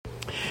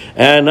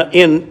And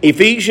in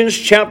Ephesians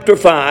chapter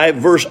 5,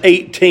 verse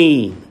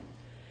 18,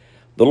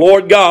 the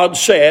Lord God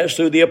says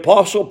through the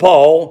Apostle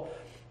Paul,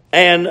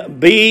 "And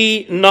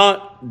be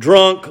not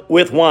drunk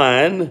with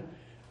wine,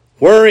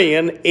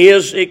 wherein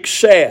is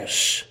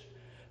excess,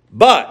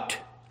 but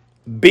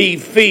be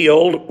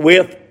filled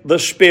with the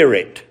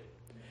Spirit."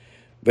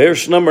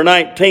 Verse number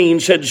 19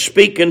 said,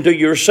 "Speaking to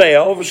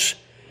yourselves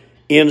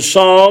in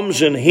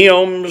psalms and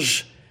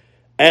hymns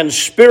and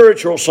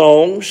spiritual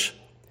songs,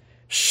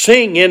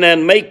 singing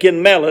and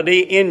making melody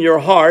in your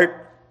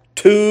heart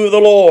to the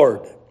Lord,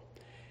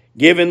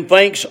 giving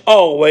thanks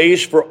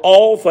always for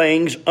all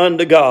things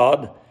unto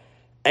God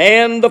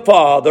and the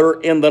Father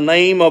in the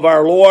name of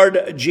our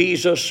Lord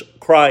Jesus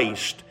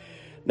Christ."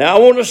 Now I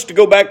want us to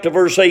go back to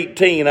verse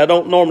 18. I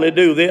don't normally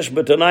do this,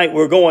 but tonight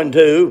we're going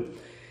to.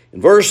 In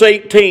verse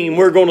 18,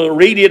 we're going to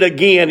read it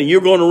again, and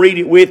you're going to read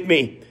it with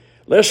me.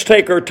 Let's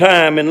take our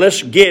time and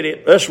let's get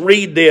it. Let's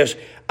read this.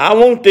 I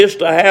want this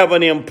to have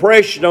an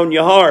impression on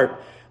your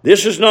heart.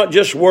 This is not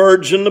just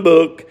words in the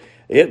book.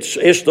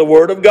 It's the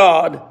Word of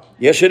God.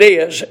 Yes, it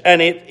is.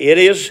 And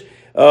it's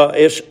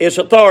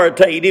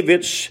authoritative.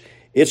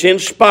 It's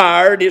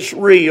inspired. It's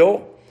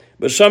real.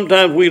 But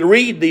sometimes we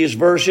read these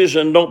verses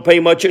and don't pay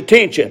much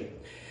attention.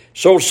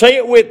 So say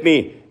it with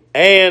me.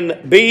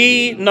 "And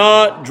be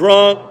not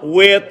drunk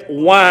with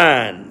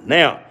wine."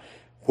 Now,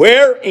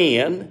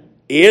 wherein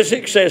is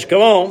excess,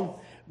 come on,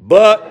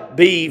 "but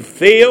be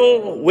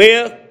filled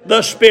with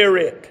the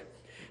Spirit,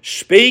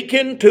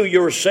 speaking to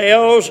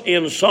yourselves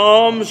in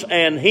psalms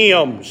and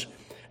hymns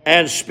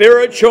and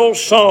spiritual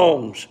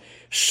songs,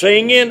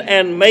 singing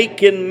and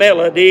making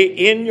melody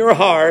in your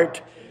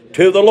heart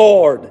to the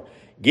Lord,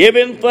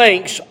 giving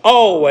thanks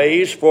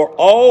always for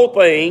all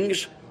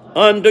things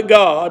unto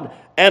God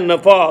and the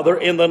Father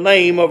in the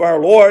name of our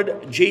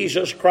Lord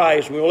Jesus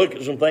Christ." We'll look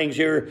at some things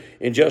here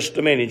in just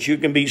a minute. You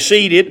can be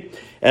seated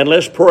and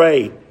let's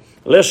pray.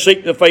 Let's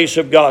seek the face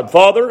of God.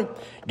 Father,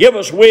 give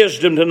us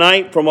wisdom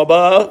tonight from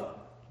above.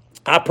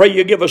 I pray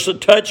you give us a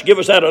touch, give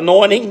us that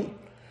anointing.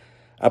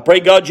 I pray,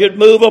 God, you'd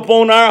move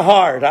upon our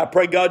heart. I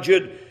pray, God,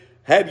 you'd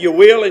have your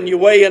will and your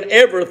way in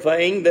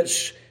everything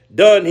that's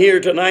done here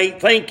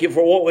tonight. Thank you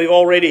for what we've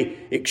already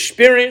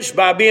experienced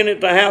by being at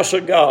the house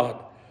of God.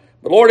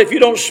 But Lord, if you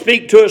don't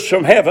speak to us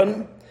from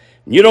heaven,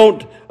 you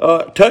don't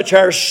touch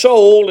our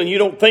soul, and you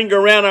don't finger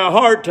around our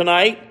heart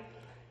tonight,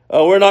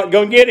 we're not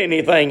going to get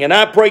anything. And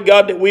I pray,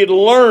 God, that we'd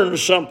learn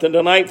something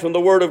tonight from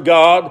the Word of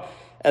God,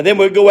 and then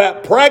we'll go out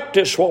and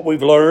practice what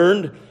we've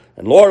learned.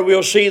 And Lord,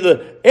 we'll see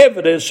the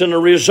evidence and the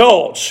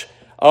results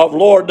of,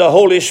 Lord, the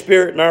Holy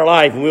Spirit in our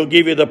life, and we'll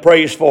give you the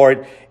praise for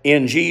it.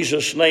 In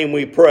Jesus' name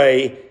we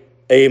pray,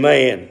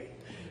 amen.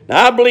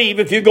 Now, I believe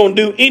if you're going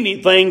to do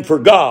anything for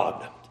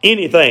God,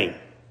 anything,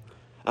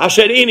 I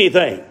said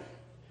anything,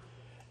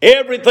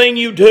 everything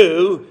you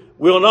do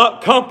will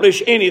not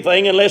accomplish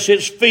anything unless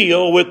it's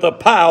filled with the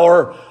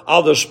power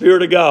of the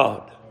Spirit of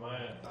God.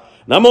 Amen.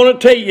 And I'm going to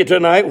tell you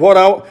tonight what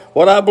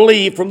I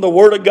believe from the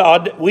Word of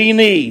God that we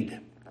need.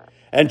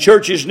 And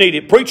churches need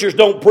it. Preachers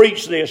don't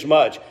preach this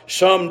much.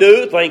 Some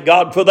do. Thank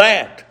God for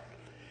that.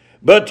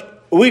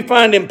 But we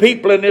find in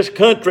people in this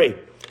country,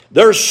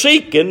 they're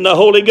seeking the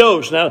Holy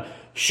Ghost. Now,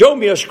 show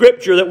me a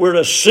scripture that we're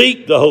to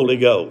seek the Holy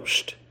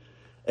Ghost.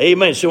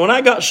 Amen. So when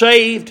I got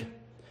saved,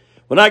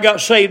 I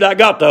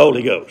got the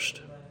Holy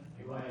Ghost.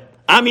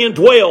 I'm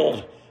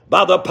indwelled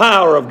by the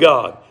power of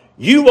God.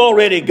 You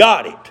already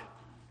got it.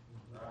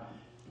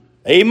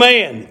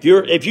 Amen.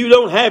 If you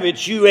don't have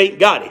it, you ain't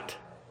got it.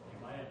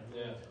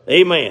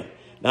 Amen.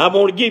 Now I'm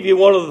going to give you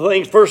one of the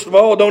things. First of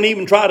all, don't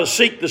even try to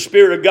seek the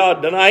Spirit of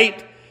God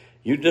tonight.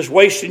 You're just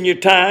wasting your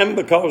time,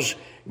 because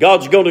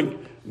God's going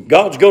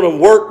to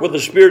work with the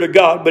Spirit of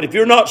God. But if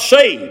you're not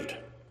saved,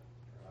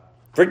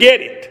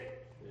 forget it.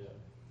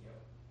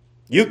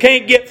 You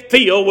can't get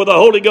filled with the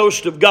Holy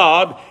Ghost of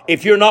God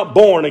if you're not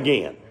born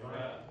again.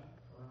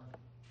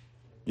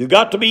 You've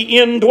got to be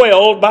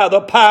indwelled by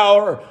the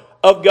power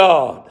of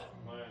God.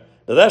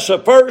 Now that's the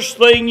first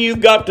thing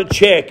you've got to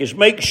check, is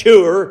make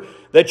sure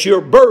that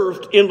you're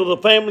birthed into the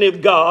family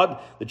of God,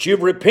 that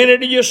you've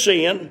repented of your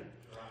sin.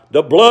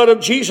 The blood of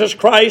Jesus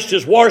Christ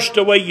has washed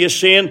away your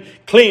sin,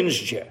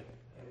 cleansed you.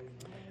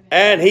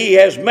 And He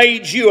has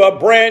made you a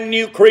brand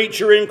new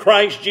creature in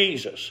Christ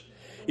Jesus.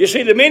 You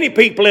see, there are many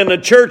people in the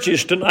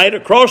churches tonight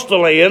across the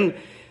land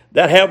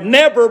that have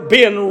never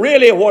been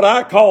really what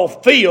I call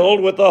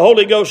filled with the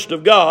Holy Ghost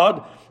of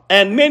God,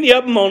 and many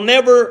of them will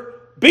never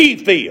be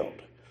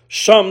filled.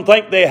 Some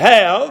think they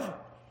have,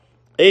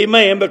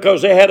 amen,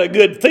 because they had a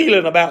good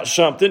feeling about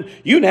something.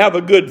 You can have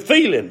a good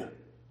feeling,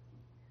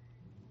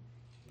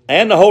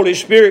 and the Holy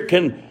Spirit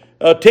can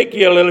tick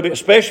you a little bit,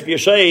 especially if you're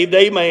saved,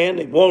 amen.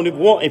 It won't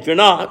if you're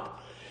not.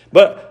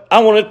 But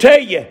I want to tell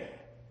you,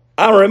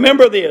 I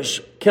remember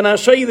this. Can I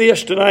say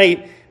this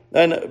tonight?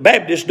 And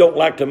Baptists don't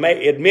like to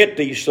admit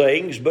these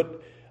things,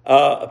 but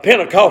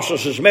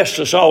Pentecostals has messed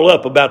us all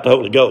up about the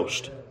Holy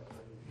Ghost.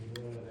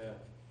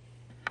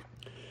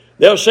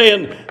 They're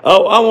saying,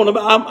 "Oh,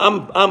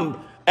 I'm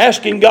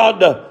asking God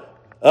to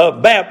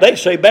They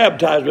say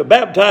baptize, but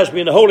baptize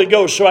me in the Holy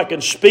Ghost so I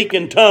can speak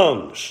in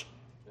tongues.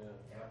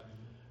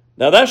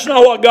 Now that's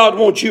not what God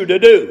wants you to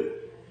do.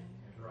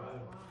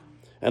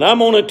 And I'm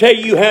going to tell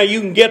you how you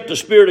can get the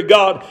Spirit of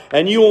God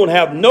and you won't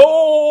have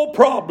no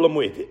problem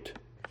with it.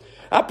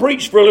 I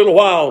preached for a little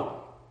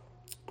while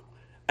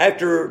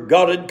after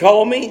God had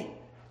called me,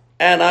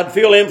 and I'd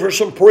fill in for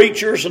some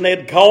preachers, and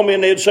they'd call me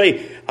and they'd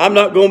say, I'm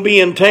not going to be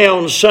in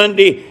town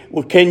Sunday.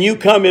 Well, can you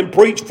come and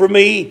preach for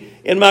me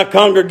in my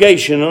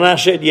congregation? And I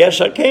said,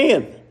 yes, I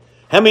can.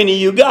 How many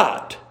you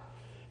got?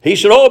 He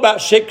said,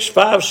 about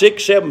 5,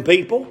 6, 7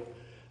 people.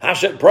 I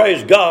said,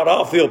 praise God,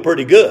 I'll feel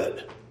pretty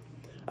good.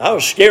 I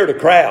was scared of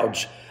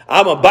crowds.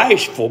 I'm a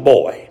bashful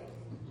boy.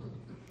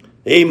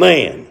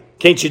 Amen.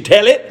 Can't you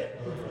tell it?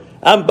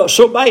 I'm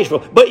so bashful.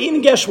 But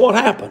even guess what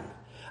happened?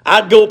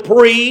 I'd go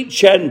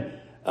preach and,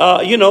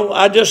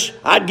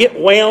 I'd get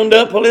wound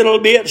up a little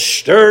bit,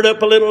 stirred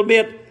up a little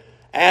bit.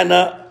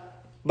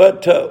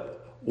 But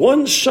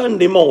one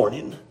Sunday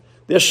morning,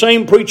 this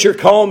same preacher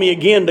called me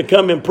again to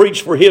come and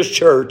preach for his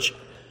church.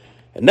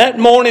 And that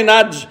morning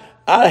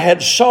I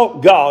had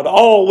sought God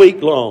all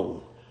week long.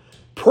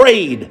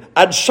 Prayed.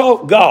 I'd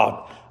sought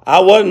God. I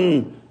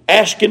wasn't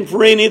asking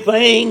for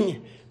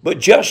anything, but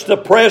just the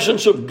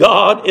presence of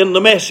God in the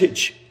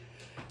message.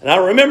 And I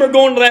remember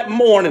going to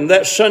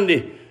that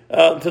Sunday,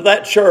 to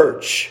that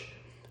church.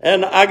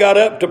 And I got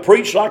up to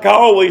preach like I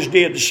always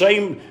did, the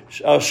same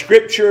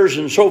scriptures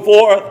and so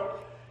forth.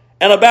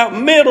 And about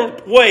middle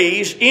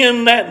ways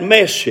in that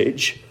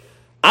message,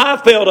 I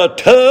felt a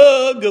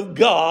tug of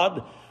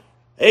God.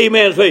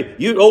 Amen.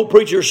 You old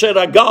preacher said,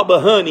 I gob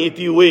a honey, if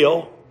you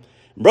will.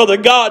 Brother,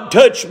 God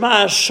touched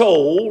my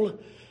soul,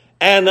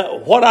 and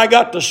what I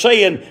got to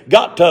saying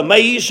got to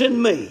amazing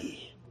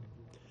me.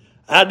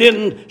 I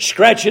didn't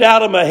scratch it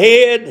out of my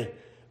head.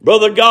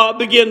 Brother, God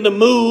began to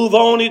move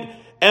on it,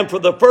 and for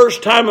the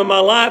first time in my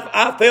life,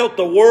 I felt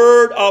the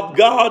Word of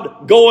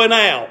God going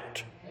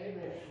out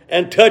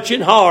and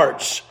touching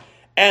hearts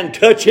and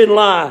touching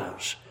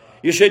lives.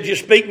 You said you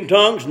speak in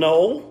tongues?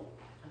 No.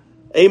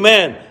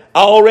 Amen.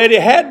 I already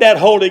had that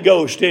Holy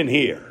Ghost in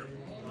here.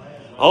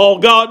 All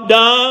God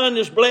done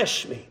is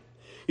bless me.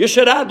 You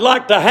said, I'd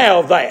like to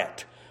have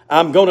that.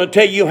 I'm going to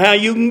tell you how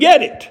you can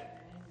get it.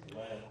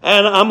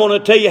 And I'm going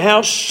to tell you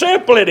how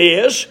simple it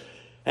is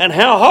and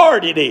how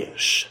hard it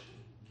is.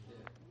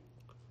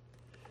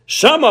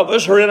 Some of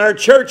us are in our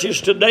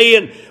churches today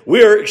and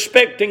we're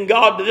expecting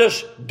God to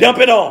just dump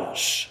it on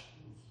us.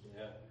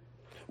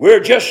 We're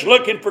just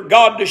looking for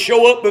God to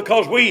show up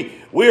because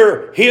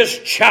we're His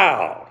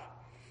child.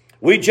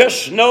 We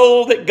just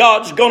know that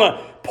God's going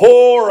to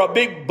pour a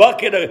big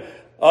bucket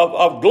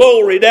of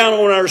glory down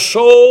on our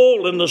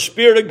soul, and the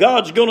Spirit of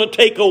God's going to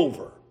take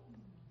over.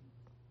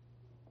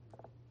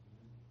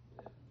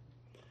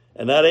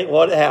 And that ain't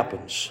what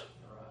happens.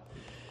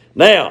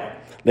 Now,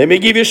 let me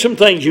give you some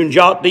things. You can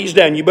jot these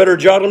down. You better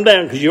jot them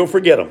down because you'll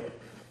forget them.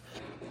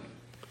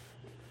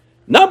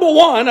 Number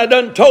one, I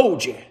done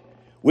told you.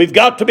 We've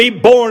got to be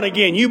born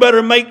again. You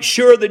better make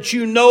sure that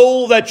you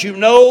know that you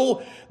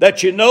know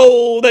that you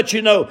know that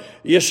you know.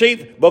 You see,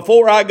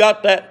 before I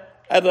got that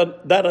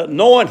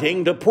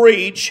anointing to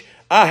preach,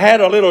 I had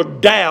a little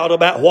doubt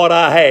about what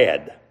I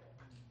had.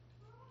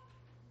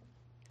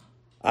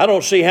 I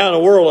don't see how in the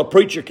world a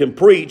preacher can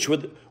preach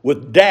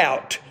with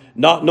doubt,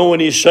 not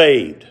knowing he's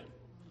saved.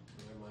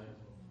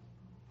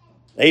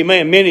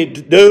 Amen. Many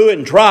do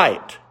and try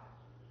it.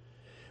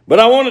 But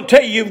I want to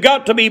tell you, you've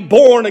got to be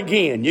born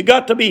again. You've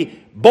got to be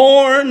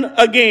born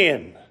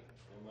again.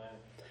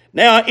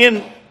 Now,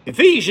 in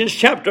Ephesians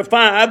chapter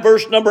 5,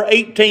 verse number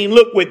 18,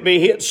 look with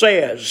me. It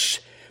says,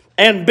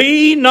 and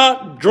be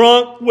not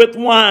drunk with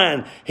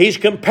wine. He's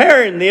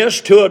comparing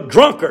this to a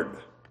drunkard.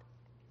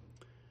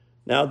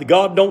 Now,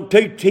 God don't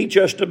teach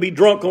us to be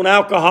drunk on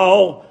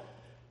alcohol.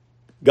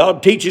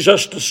 God teaches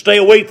us to stay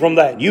away from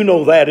that. You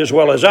know that as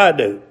well as I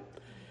do.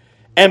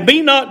 And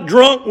be not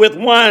drunk with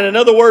wine. In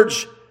other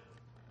words,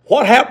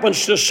 what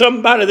happens to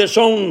somebody that's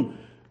on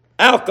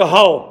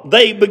alcohol?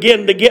 They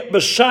begin to get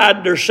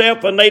beside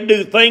themselves and they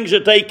do things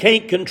that they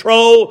can't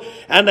control,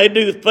 and they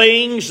do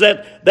things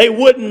that they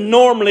wouldn't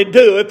normally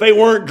do if they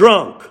weren't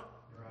drunk.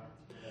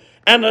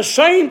 And the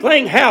same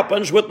thing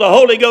happens with the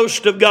Holy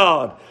Ghost of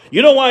God.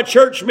 You know why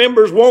church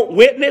members won't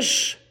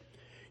witness?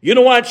 You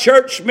know why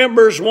church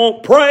members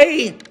won't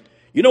pray?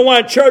 You know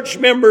why church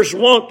members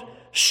won't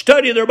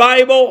study their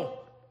Bible?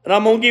 And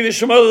I'm going to give you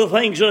some other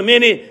things in a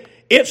minute.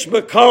 It's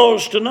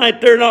because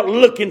tonight they're not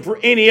looking for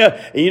any and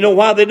you know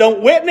why they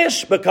don't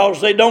witness? Because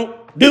they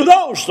don't do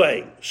those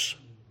things.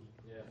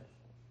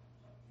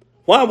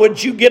 Why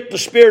would you get the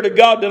Spirit of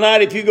God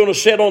tonight if you're going to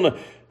sit on a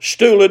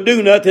stool and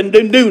do nothing,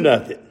 then do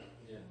nothing?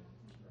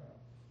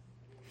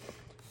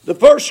 The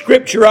first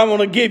scripture I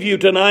want to give you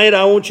tonight,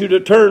 I want you to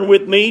turn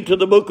with me to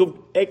the book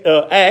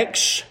of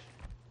Acts.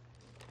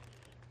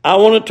 I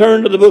want to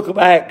turn to the book of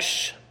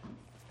Acts.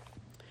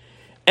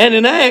 And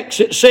in Acts,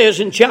 it says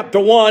in chapter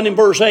 1 in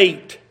verse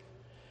 8.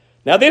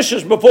 Now this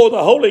is before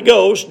the Holy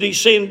Ghost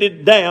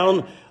descended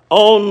down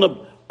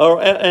on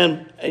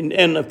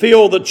and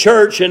filled the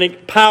church and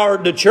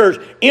empowered the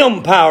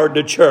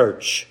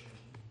church.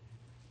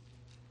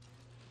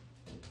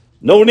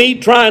 No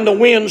need trying to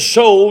win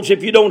souls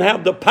if you don't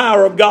have the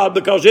power of God,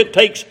 because it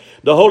takes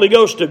the Holy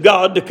Ghost of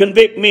God to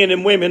convict men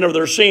and women of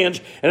their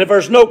sins. And if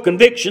there's no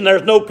conviction,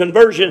 there's no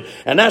conversion.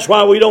 And that's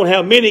why we don't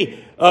have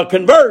many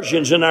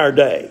conversions in our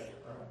day.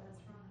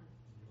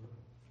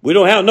 We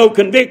don't have no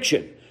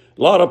conviction.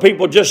 A lot of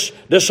people just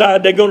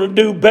decide they're going to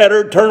do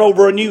better, turn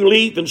over a new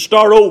leaf and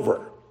start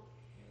over.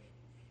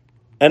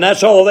 And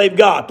that's all they've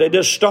got. They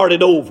just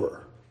started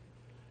over.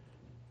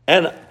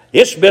 And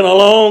it's been a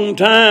long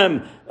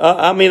time.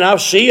 I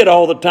see it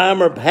all the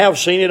time, or have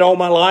seen it all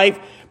my life.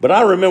 But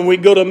I remember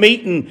we'd go to a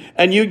meeting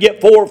and you get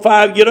 4 or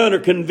 5 get under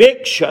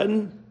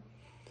conviction,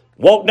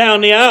 walk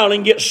down the aisle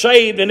and get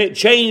saved, and it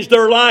changed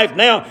their life.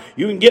 Now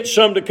you can get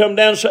some to come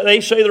down, they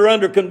say they're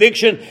under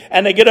conviction,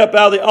 and they get up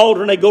out of the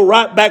altar and they go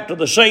right back to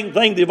the same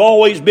thing they've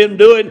always been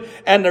doing,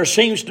 and there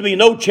seems to be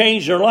no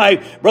change in their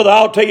life. Brother,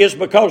 I'll tell you, it's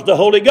because the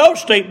Holy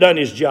Ghost ain't done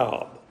His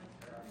job.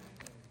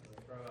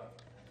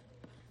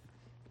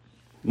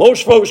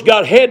 Most folks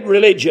got head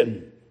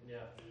religion.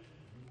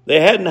 They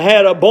hadn't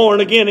had a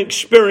born-again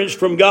experience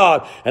from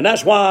God. And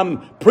that's why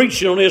I'm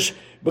preaching on this,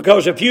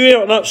 because if you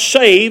are not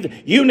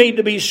saved, you need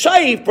to be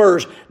saved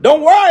first.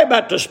 Don't worry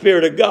about the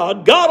Spirit of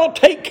God. God will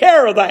take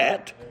care of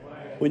that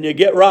when you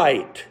get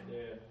right.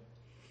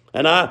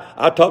 And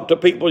I talk to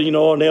people,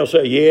 and they'll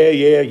say,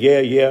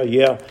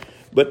 yeah.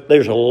 But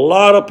there's a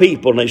lot of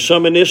people, and there's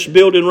some in this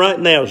building right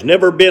now has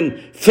never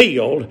been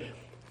filled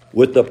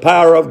with the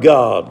power of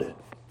God.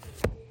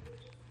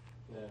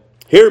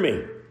 Hear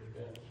me.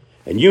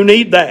 And you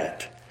need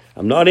that.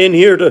 I'm not in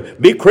here to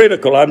be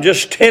critical. I'm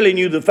just telling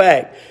you the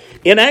fact.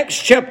 In Acts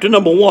chapter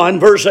number 1,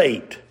 verse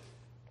 8,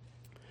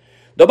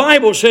 the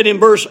Bible said in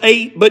verse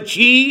 8, but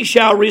ye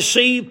shall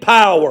receive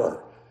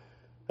power.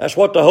 That's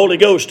what the Holy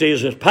Ghost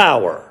is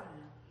power.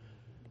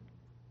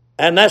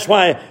 And that's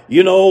why,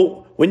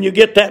 when you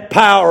get that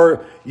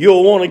power,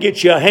 you'll want to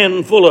get you a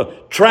handful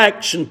of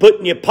tracts and put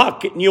in your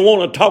pocket, and you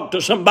want to talk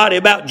to somebody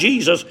about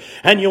Jesus,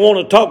 and you want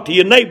to talk to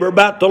your neighbor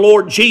about the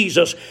Lord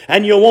Jesus,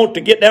 and you want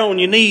to get down on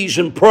your knees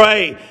and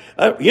pray.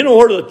 You know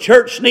where the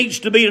church needs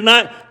to be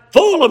tonight?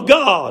 Full of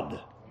God.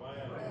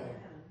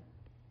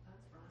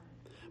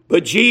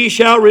 But ye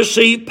shall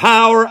receive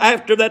power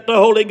after that the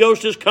Holy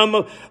Ghost has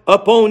come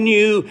upon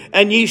you,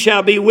 and ye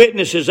shall be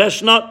witnesses.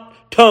 That's not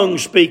tongue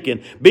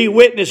speaking. Be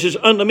witnesses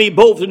unto me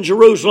both in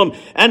Jerusalem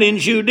and in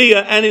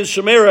Judea and in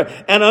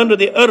Samaria and unto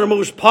the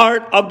uttermost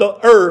part of the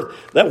earth.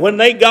 That when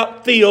they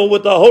got filled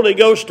with the Holy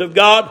Ghost of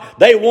God,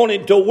 they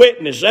wanted to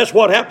witness. That's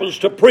what happens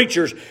to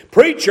preachers.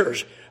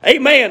 Preachers,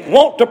 amen,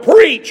 want to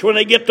preach when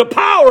they get the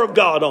power of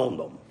God on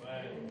them.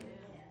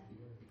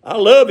 I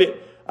love it.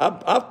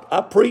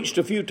 I preached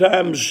a few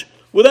times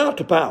without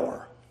the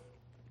power.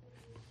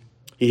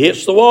 He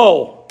hits the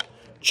wall,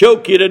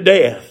 choke you to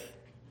death.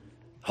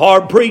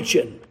 Hard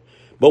preaching.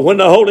 But when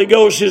the Holy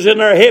Ghost is in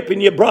there helping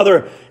you,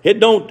 brother,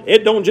 it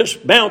don't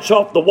just bounce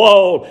off the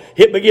wall.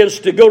 It begins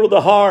to go to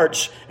the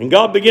hearts, and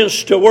God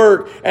begins to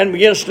work and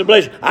begins to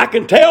bless. I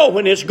can tell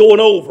when it's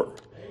going over.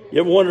 You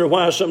ever wonder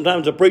why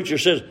sometimes a preacher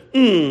says,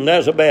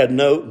 that's a bad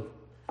note?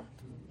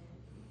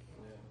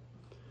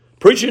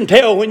 Preacher can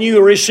tell when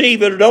you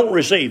receive it or don't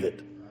receive it,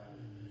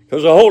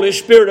 because the Holy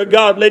Spirit of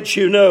God lets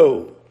you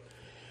know.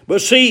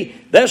 But see,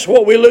 that's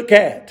what we look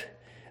at.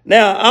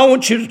 Now, I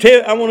want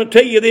to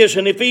tell you this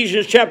in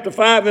Ephesians chapter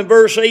 5 and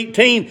verse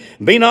 18.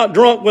 Be not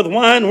drunk with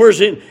wine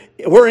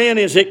wherein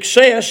is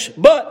excess,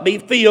 but be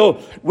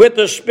filled with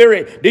the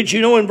Spirit. Did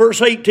you know in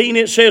verse 18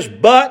 it says,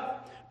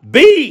 but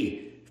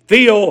be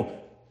filled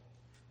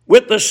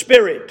with the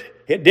Spirit.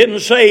 It didn't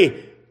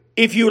say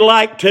if you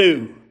like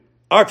to,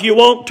 or if you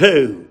want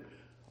to,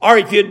 or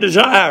if you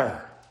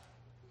desire,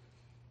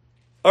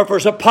 or if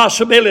there's a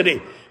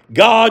possibility.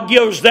 God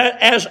gives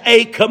that as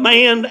a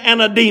command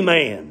and a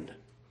demand.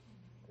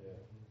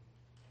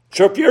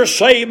 So if you're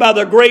saved by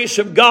the grace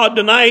of God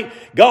tonight,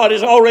 God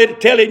is already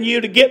telling you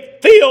to get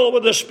filled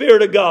with the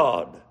Spirit of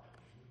God.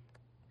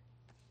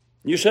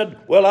 You said,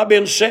 well, I've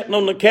been sitting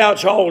on the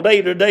couch all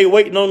day today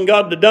waiting on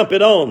God to dump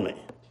it on me.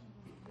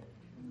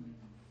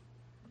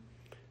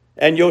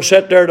 And you'll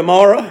sit there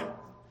tomorrow,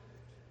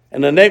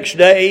 and the next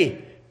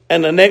day,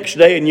 and the next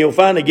day, and you'll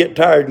finally get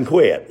tired and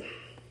quit.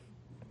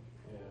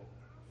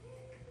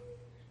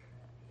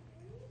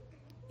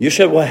 You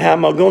said, well, how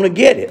am I going to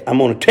get it? I'm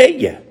going to tell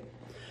you.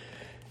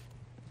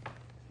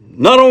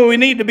 Not only we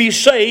need to be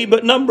saved,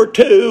 but number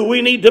 2,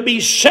 we need to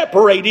be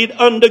separated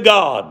unto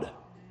God.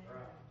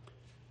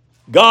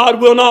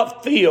 God will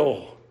not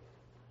fill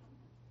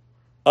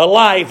a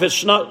life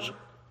that's not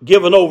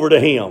given over to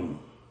Him.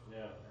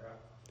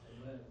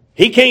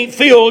 He can't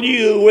fill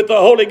you with the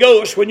Holy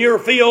Ghost when you're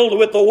filled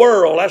with the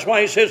world. That's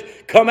why He says,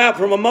 come out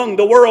from among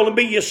the world and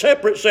be ye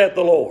separate, saith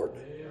the Lord.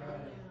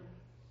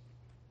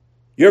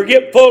 You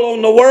get full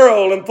on the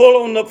world and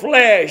full on the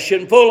flesh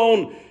and full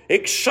on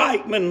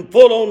excitement,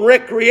 full on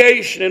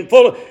recreation, and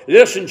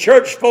listen,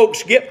 church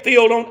folks get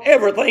filled on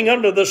everything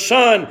under the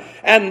sun,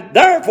 and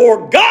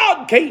therefore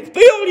God can't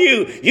fill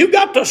you. You've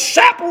got to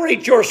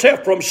separate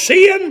yourself from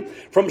sin,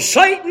 from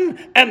Satan,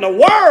 and the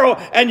world,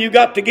 and you've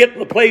got to get to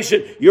the place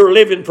that you're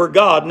living for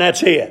God, and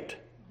that's it.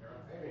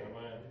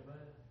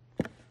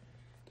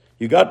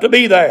 You got to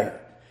be there.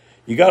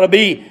 You got to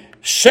be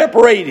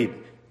separated.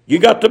 You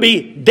got to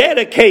be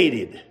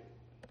dedicated.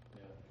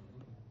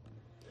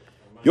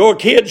 Your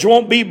kids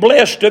won't be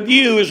blessed of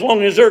you as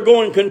long as they're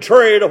going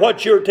contrary to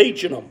what you're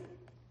teaching them.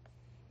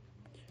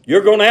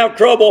 You're going to have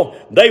trouble.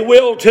 They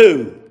will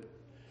too.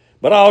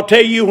 But I'll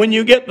tell you, when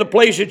you get to the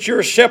place that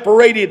you're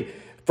separated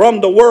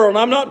from the world, and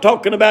I'm not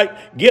talking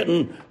about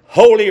getting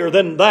holier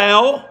than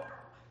thou.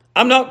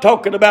 I'm not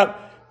talking about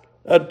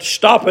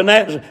stopping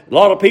that. A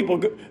lot of people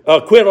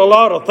quit a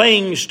lot of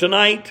things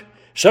tonight.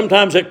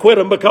 Sometimes they quit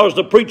them because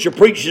the preacher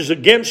preaches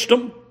against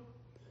them.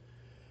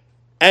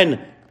 And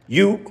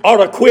you ought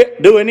to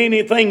quit doing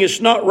anything that's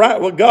not right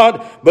with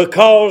God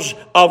because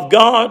of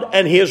God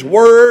and His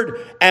Word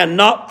and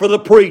not for the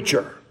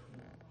preacher.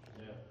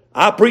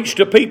 I preach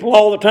to people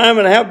all the time,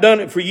 and I have done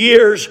it for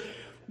years,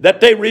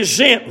 that they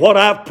resent what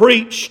I've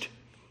preached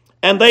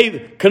and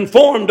they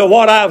conform to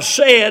what I've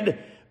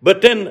said.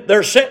 But then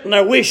they're sitting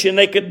there wishing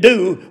they could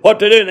do what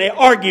they do. And they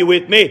argue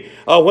with me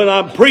when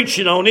I'm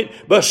preaching on it.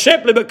 But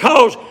simply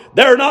because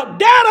they're not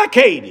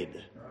dedicated.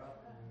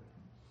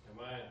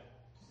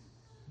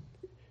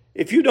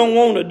 If you don't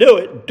want to do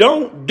it,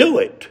 don't do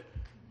it.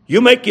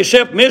 You make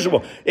yourself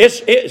miserable.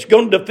 It's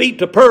going to defeat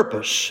the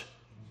purpose.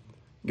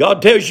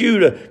 God tells you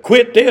to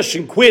quit this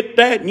and quit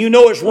that, and you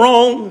know it's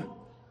wrong.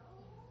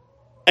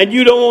 And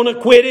you don't want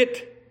to quit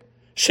it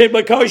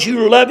simply because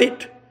you love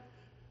it.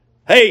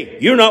 Hey,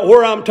 you're not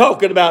where I'm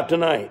talking about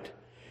tonight.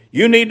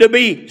 You need to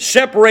be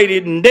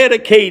separated and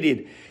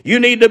dedicated. You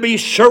need to be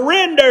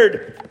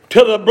surrendered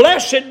to the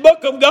blessed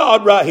book of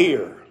God right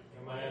here.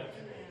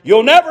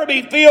 You'll never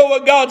be filled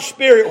with God's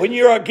Spirit when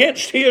you're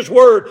against His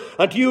Word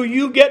until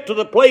you get to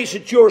the place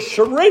that you're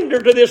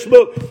surrendered to this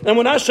book. And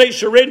when I say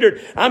surrendered,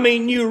 I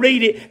mean you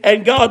read it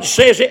and God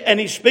says it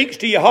and He speaks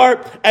to your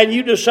heart and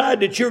you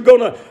decide that you're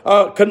going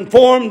to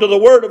conform to the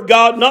Word of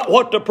God, not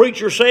what the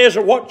preacher says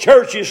or what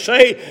churches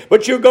say,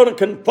 but you're going to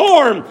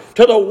conform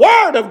to the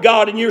Word of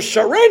God and you're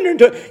surrendering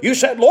to it. You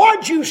said,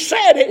 Lord, you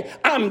said it.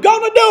 I'm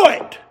going to do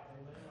it.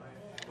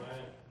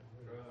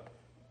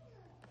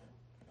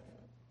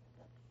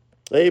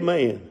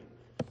 Amen.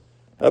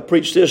 I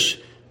preached this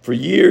for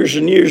years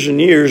and years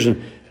and years,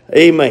 and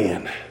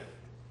amen.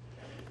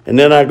 And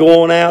then I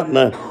go on out and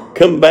I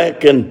come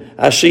back and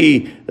I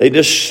see they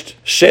just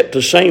sit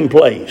the same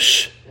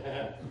place.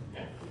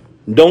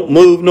 Don't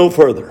move no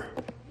further.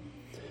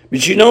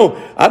 But you know,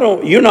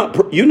 you're not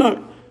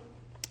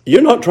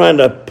trying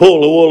to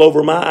pull the wool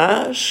over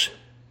my eyes.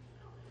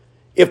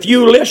 If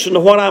you listen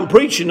to what I'm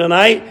preaching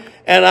tonight,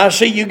 and I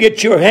see you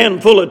get your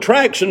handful of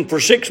tracts, and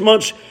for 6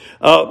 months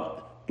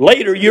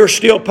later, you're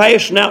still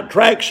passing out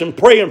tracts and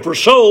praying for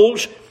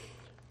souls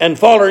and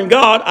following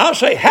God, I'll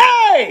say,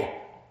 hey,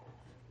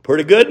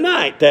 pretty good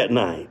night that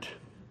night.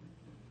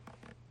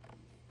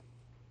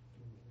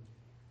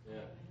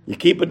 You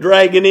keep it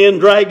dragging in,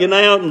 dragging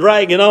out, and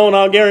dragging on,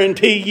 I'll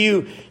guarantee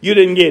you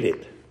didn't get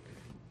it.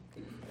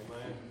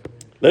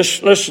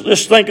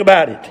 Let's think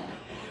about it.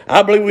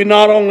 I believe we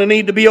not only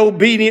need to be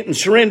obedient and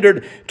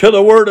surrendered to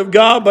the Word of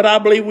God, but I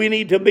believe we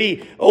need to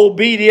be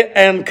obedient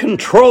and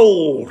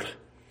controlled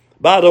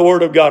by the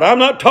Word of God. I'm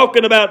not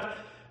talking about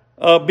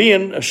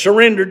being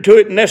surrendered to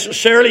it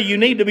necessarily. You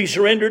need to be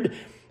surrendered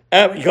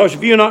because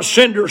if you're not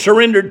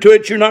surrendered to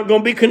it, you're not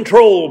going to be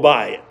controlled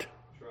by it.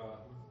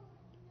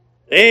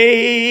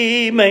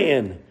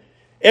 Amen.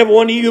 Every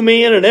one of you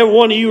men and every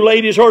one of you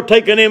ladies are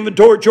taking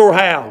inventory at your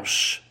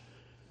house.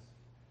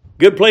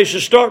 Good place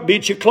to start be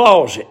at your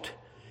closet.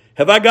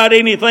 Have I got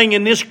anything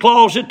in this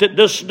closet that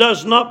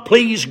does not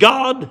please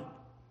God?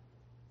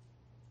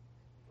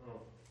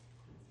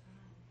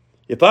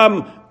 If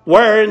I'm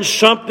wearing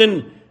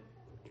something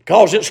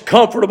because it's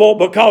comfortable,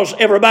 because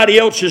everybody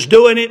else is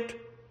doing it,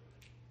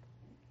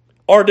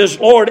 or does,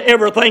 Lord,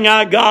 everything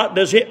I got,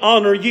 does it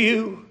honor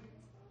you?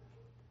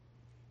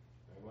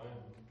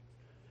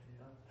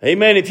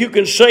 Amen. If you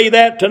can say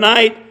that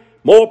tonight,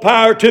 more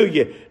power to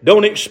you.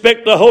 Don't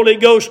expect the Holy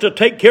Ghost to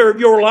take care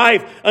of your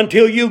life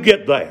until you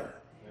get there.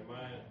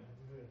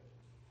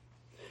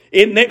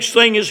 And next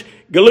thing is,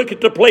 go look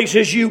at the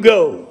places you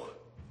go.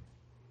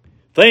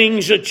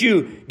 Things that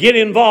you get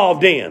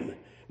involved in.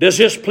 Does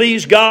this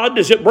please God?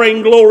 Does it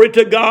bring glory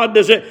to God?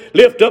 Does it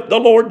lift up the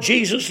Lord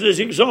Jesus? Does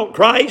it exalt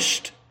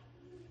Christ?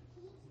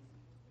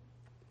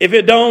 If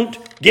it don't,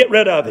 get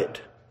rid of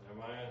it.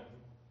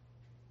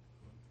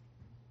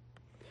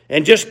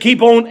 And just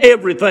keep on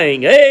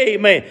everything.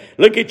 Amen.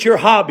 Look at your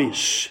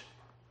hobbies.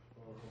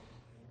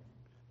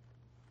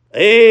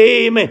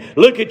 Amen.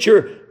 Look at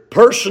your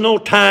personal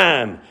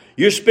time.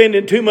 You're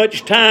spending too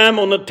much time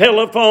on the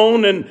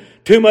telephone and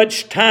too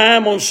much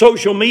time on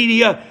social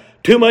media,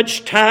 too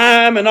much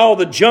time and all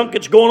the junk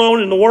that's going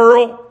on in the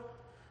world.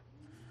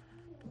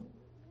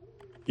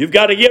 You've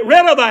got to get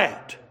rid of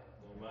that.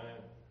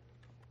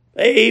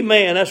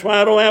 Amen. That's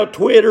why I don't have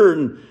Twitter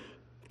and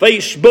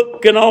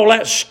Facebook and all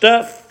that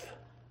stuff.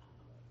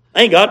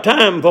 I ain't got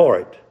time for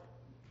it.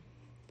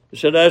 I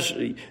said,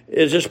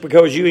 is this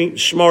because you ain't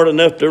smart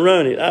enough to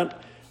run it? I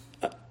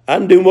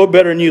can do more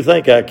better than you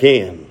think I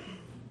can.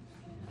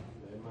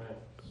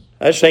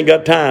 I just ain't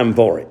got time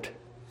for it.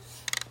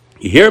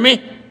 You hear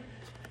me?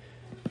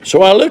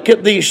 So I look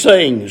at these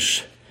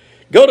things.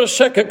 Go to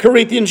 2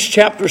 Corinthians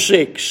chapter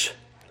 6.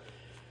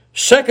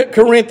 2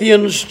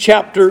 Corinthians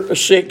chapter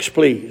 6,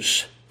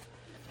 please.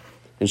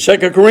 In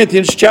 2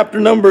 Corinthians chapter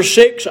number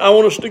 6, I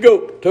want us to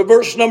go to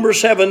verse number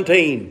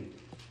 17.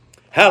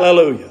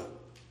 Hallelujah.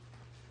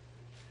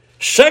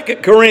 2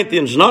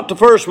 Corinthians, not the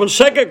first one,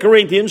 2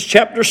 Corinthians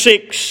chapter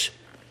 6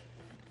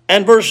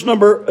 and verse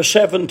number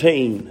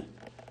 17.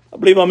 I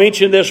believe I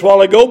mentioned this a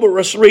while ago, but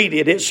let's read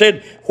it. It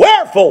said,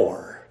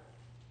 Wherefore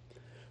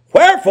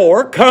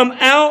come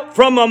out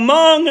from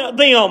among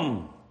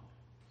them.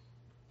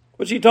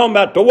 What's he talking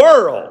about? The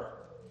world.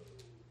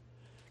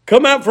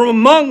 Come out from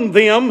among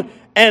them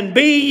and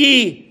be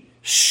ye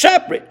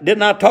separate.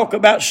 Didn't I talk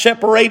about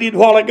separated a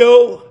while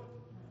ago?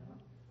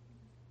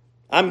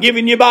 I'm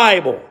giving you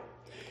Bible.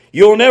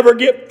 You'll never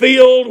get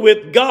filled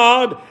with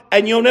God,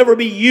 and you'll never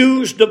be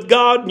used of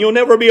God, and you'll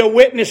never be a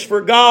witness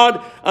for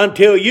God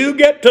until you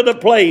get to the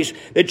place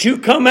that you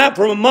come out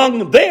from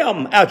among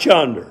them out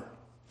yonder.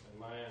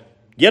 Amen.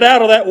 Get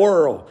out of that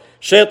world,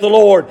 saith the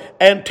Lord,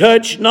 and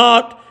touch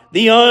not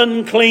the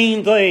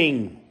unclean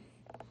thing.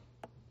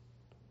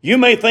 You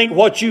may think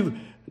what you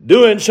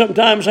doing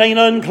sometimes ain't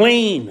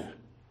unclean.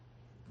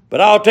 But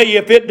I'll tell you,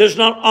 if it does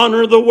not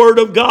honor the Word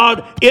of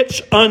God,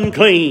 it's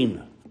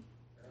unclean.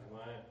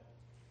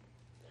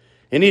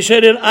 And he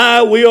said, and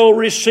I will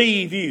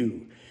receive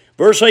you.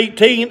 Verse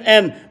 18,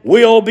 and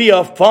will be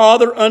a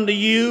father unto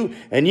you,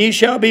 and ye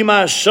shall be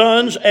my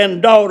sons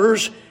and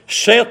daughters,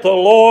 saith the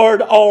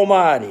Lord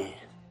Almighty.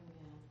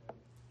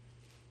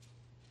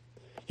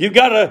 You've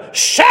got to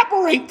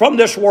separate from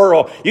this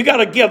world. You've got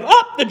to give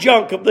up the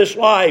junk of this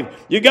life.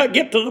 You've got to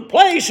get to the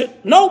place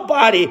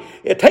that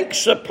it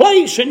takes the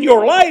place in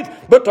your life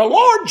but the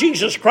Lord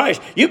Jesus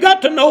Christ. You've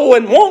got to know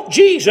and want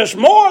Jesus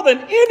more than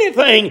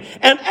anything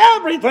and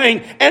everything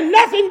and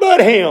nothing but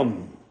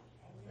Him.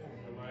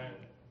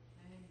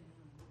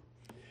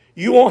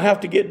 You won't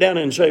have to get down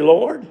and say,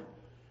 Lord,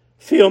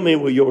 fill me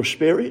with your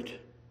Spirit.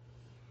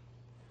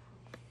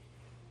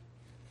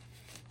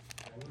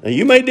 Now,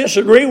 you may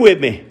disagree with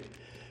me.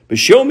 But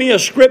show me a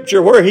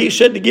scripture where He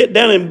said to get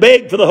down and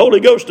beg for the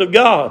Holy Ghost of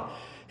God.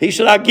 He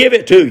said, I'll give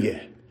it to you.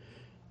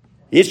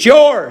 It's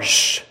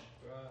yours.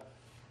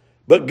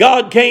 But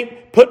God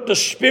can't put the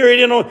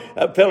Spirit in on.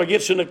 That fellow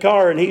gets in the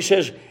car and he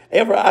says,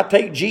 I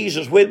take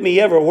Jesus with me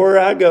everywhere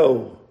I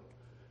go.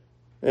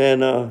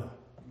 And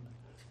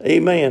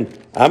amen.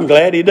 I'm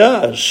glad he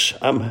does.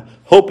 I'm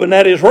hoping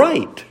that is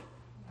right.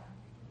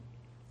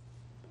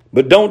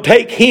 But don't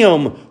take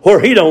him where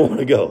he don't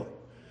want to go.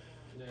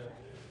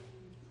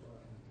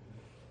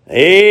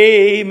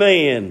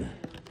 Amen.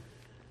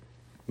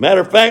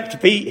 Matter of fact,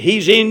 if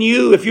he's in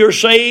you, if you're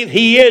saved,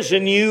 he is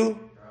in you.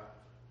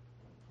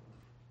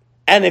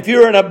 And if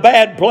you're in a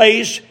bad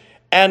place,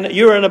 you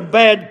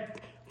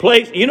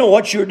know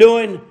what you're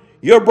doing?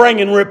 You're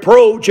bringing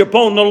reproach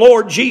upon the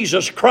Lord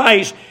Jesus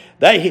Christ.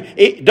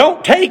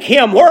 Don't take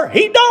him where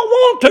he don't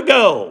want to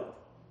go.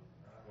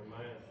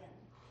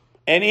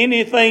 And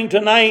anything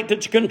tonight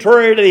that's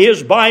contrary to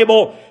his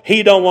Bible,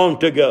 he don't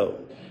want to go.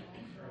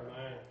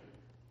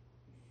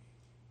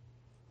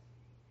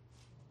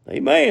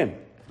 Amen.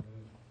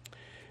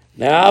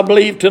 Now, I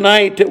believe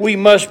tonight that we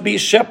must be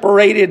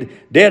separated,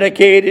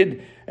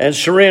 dedicated, and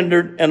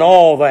surrendered, and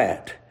all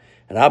that.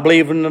 And I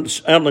believe in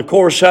the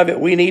course of it,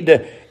 we need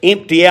to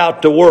empty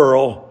out the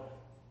world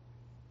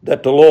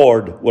that the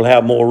Lord will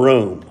have more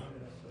room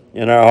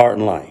in our heart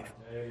and life.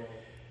 Amen.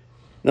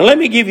 Now, let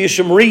me give you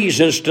some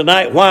reasons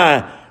tonight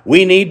why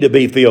we need to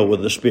be filled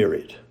with the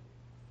Spirit.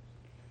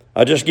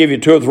 I'll just give you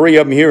 2 or 3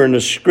 of them here in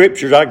the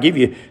Scriptures. I'll give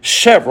you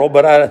several,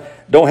 but I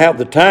don't have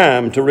the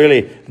time to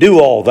really do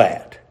all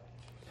that.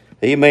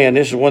 Amen.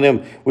 This is one of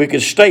them we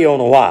could stay on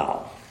a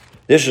while.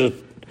 This is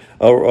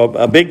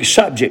a big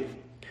subject.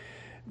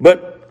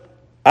 But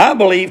I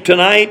believe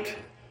tonight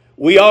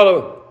we ought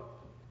to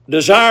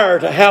desire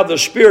to have the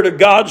Spirit of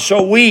God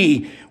so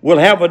we will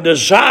have a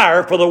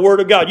desire for the Word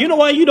of God. You know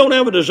why you don't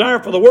have a desire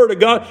for the Word of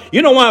God?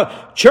 You know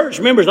why church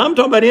members, I'm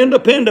talking about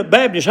independent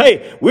Baptists,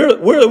 hey,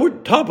 we're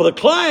top of the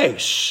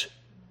class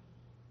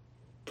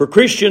for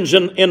Christians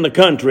in the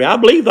country. I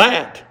believe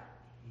that.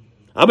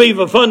 I believe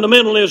the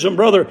fundamentalism,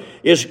 brother,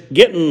 is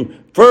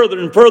getting further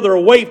and further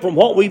away from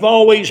what we've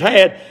always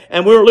had,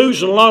 and we're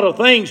losing a lot of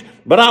things.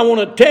 But I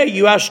want to tell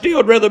you, I still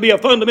would rather be a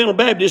fundamental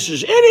Baptist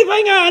as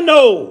anything I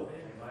know.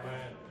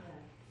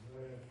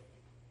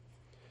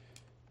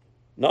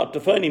 Not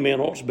the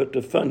fundamentals, but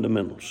the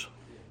fundamentals.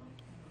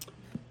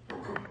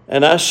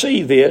 And I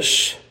see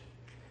this,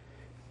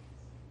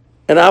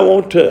 and I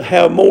want to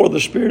have more of the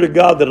Spirit of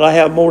God, that I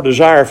have more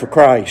desire for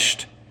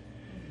Christ.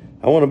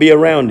 I want to be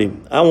around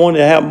Him. I want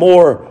to have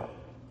more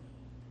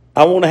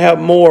I want to have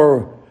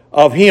more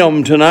of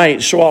Him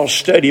tonight, so I'll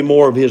study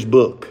more of His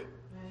book.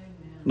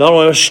 Not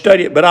only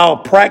study it, but I'll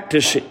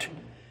practice it.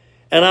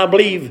 And I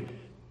believe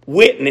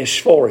witness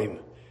for Him.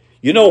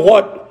 You know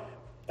what?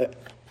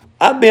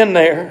 I've been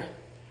there.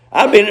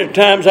 I've been at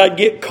times I'd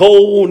get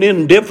cold and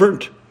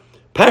indifferent.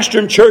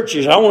 Pastoring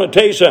churches, I want to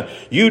tell you something.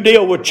 You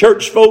deal with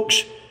church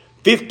folks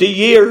 50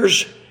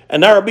 years,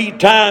 and there'll be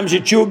times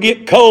that you'll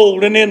get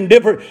cold and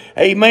indifferent.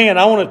 Amen.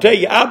 I want to tell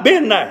you, I've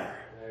been there.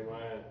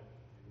 Amen.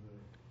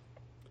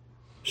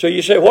 So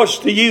you say, what's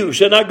the use?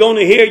 They're not going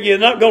to hear you.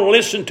 They're not going to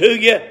listen to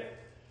you.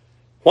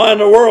 Why in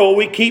the world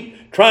we keep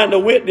trying to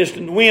witness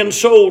and win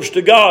souls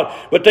to God,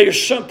 but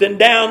there's something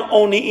down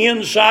on the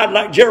inside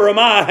like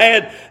Jeremiah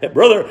had, that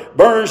brother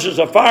burns as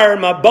a fire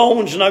in my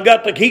bones, and I've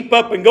got to keep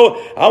up and go.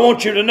 I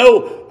want you to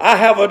know I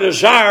have a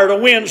desire to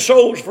win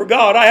souls for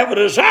God. I have a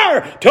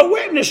desire to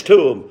witness to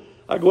them.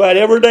 I go out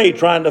every day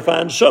trying to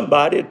find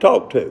somebody to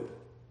talk to.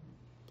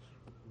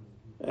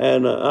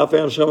 And I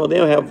found some of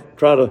them have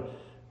tried to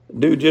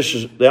do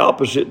just the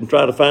opposite and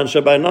try to find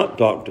somebody not to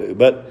talk to.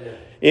 But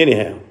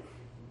anyhow,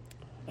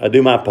 I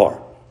do my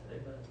part.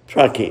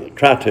 Try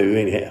to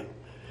anyhow.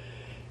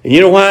 And you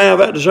know why I have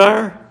that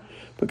desire?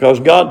 Because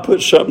God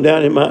put something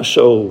down in my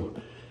soul.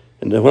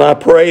 And when I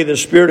pray, the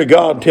Spirit of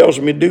God tells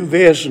me to do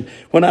this. And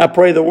when I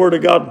pray, the Word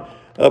of God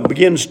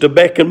begins to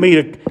beckon me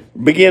to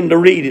begin to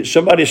read it.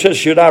 Somebody says,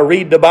 should I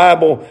read the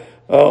Bible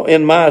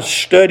in my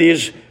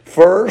studies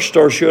first,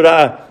 or should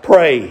I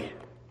pray?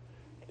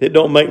 It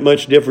don't make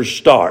much difference.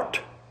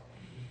 Start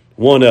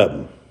one of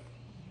them.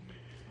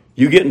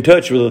 You get in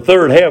touch with the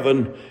third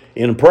heaven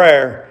in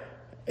prayer,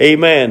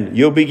 amen,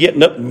 you'll be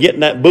getting up and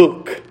getting that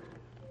book.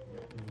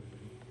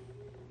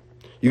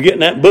 You're getting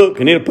that book,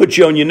 and it'll put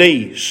you on your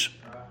knees.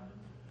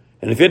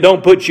 And if it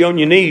don't put you on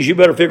your knees, you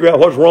better figure out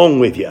what's wrong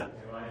with you.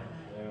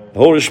 The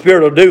Holy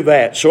Spirit will do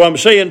that. So I'm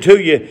saying to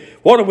you,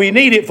 what do we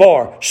need it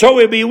for? So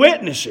we'll be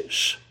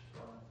witnesses.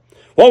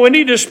 What we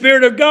need the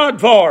Spirit of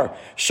God for,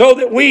 so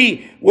that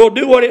we will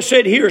do what it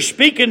said here,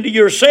 speaking to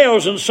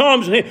yourselves in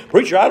Psalms. And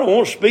preacher, I don't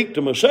want to speak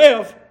to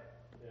myself.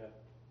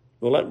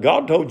 Well,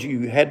 God told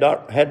you had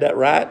that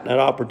right, that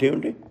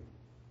opportunity.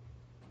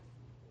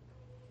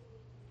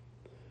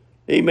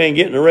 Amen.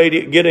 Get in the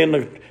radio, get in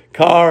the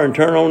car and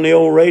turn on the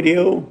old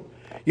radio.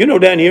 You know,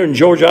 down here in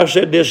Georgia, I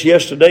said this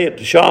yesterday at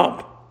the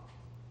shop.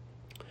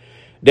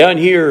 Down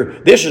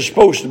here, this is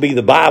supposed to be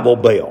the Bible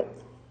Belt,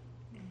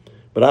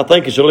 but I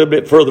think it's a little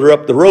bit further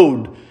up the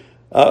road.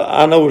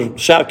 I know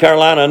South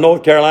Carolina and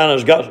North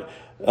Carolina's got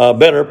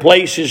better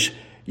places.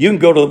 You can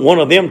go to one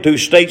of them two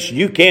states, and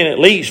you can at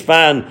least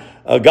find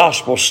a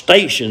gospel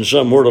station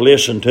somewhere to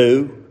listen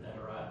to.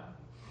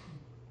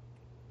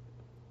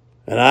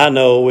 And I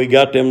know we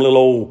got them little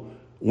old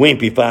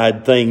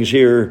wimpified things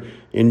here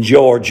in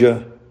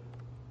Georgia.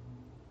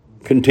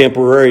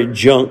 Contemporary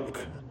junk.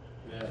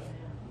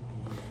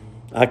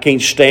 I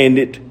can't stand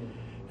it.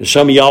 And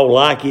some of y'all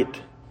like it.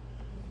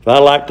 If I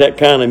liked that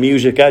kind of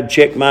music, I'd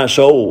check my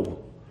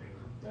soul.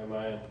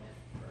 Amen.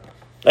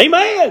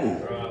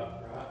 Amen.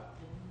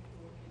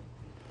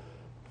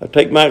 I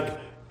take my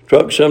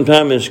truck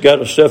sometime, and it's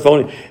got stuff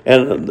on it,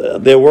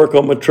 and they'll work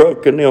on my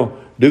truck, and they'll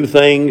do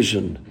things,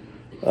 and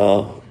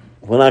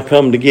when I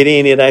come to get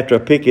in it after I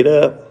pick it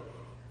up,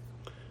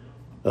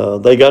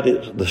 they got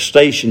the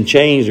station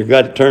changed, or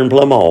got it turned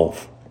plumb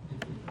off.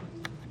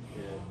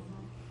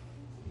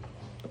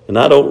 And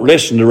I don't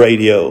listen to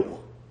radio.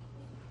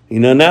 You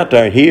know, out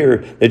there here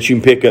that you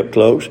can pick up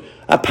close.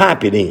 I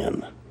pipe it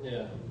in.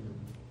 Yeah.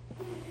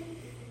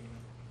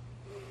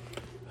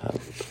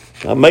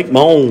 I make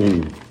my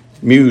own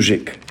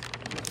music.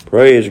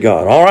 Praise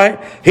God. All right.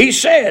 He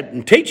said,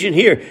 and teaching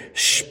here,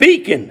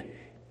 speaking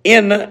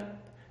to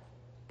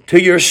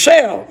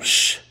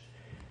yourselves.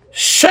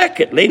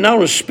 Secondly, not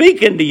only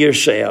speaking to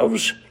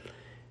yourselves,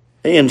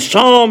 in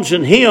psalms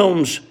and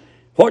hymns,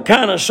 what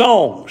kind of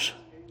songs?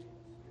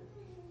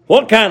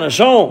 What kind of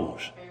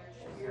songs?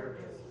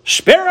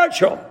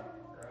 Spiritual.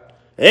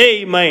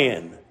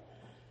 Amen.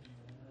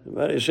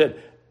 Somebody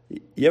said,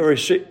 you ever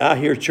see, I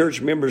hear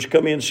church members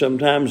come in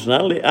sometimes,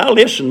 and I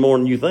listen more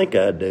than you think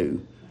I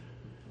do.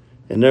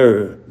 And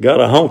they're got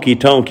a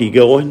honky-tonky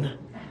going.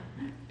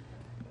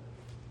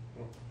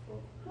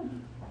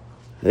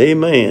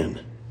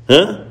 Amen.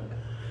 Huh?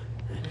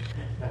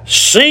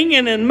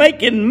 Singing and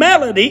making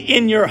melody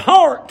in your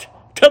heart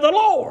to the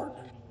Lord.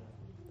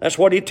 That's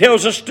what He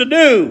tells us to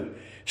do.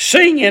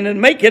 Singing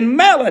and making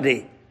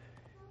melody.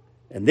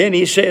 And then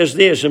He says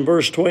this in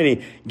verse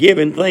 20,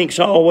 giving thanks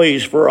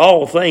always for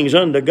all things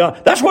unto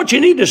God. That's what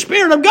you need the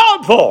Spirit of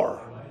God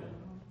for.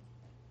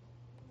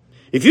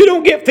 If you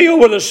don't get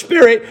filled with the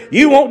Spirit,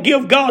 you won't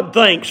give God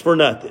thanks for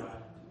nothing.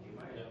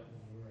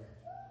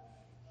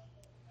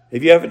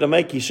 If you have to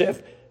make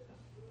yourself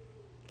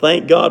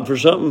thank God for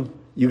something,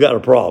 you got a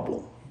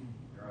problem.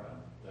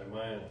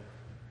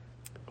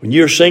 When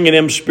you're singing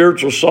them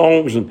spiritual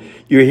songs and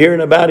you're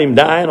hearing about Him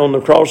dying on the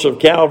cross of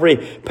Calvary,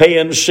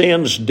 paying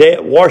sins,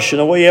 debt, washing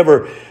away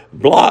every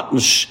blot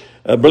and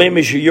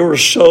blemish of your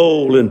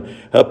soul and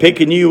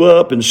picking you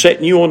up and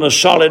setting you on a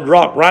solid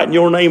rock, writing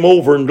your name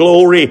over in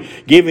glory,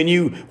 giving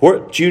you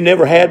what you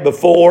never had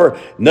before,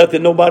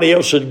 nothing nobody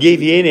else would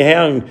give you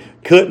anyhow and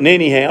couldn't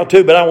anyhow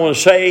too. But I want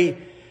to say,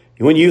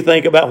 when you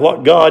think about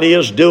what God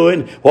is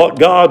doing, what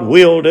God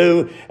will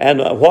do, and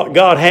what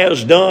God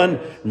has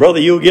done, brother,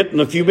 you'll get in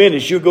a few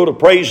minutes, you'll go to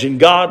praising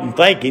God and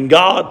thanking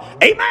God.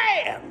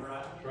 Amen.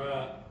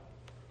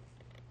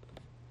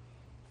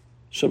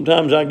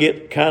 Sometimes I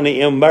get kind of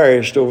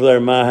embarrassed over there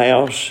in my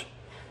house.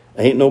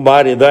 Ain't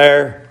nobody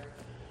there.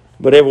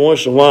 But every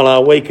once in a while I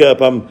wake up,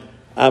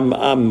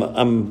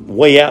 I'm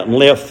way out in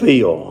left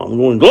field. I'm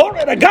going,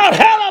 glory to God,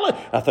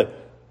 hallelujah.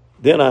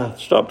 Then I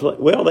stop to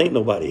think, well, there ain't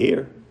nobody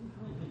here.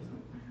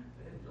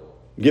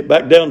 Get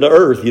back down to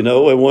earth,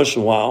 every once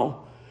in a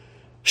while.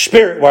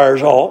 Spirit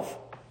wears off.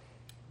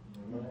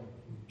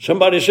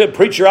 Somebody said,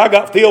 preacher, I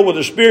got filled with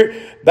the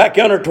Spirit back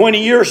under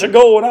 20 years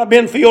ago, and I've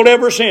been filled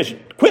ever since.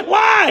 Quit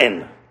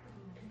lying.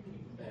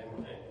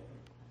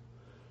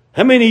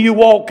 How many of you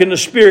walk in the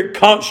Spirit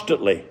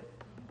constantly?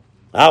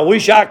 I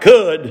wish I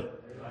could.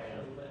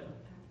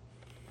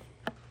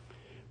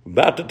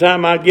 About the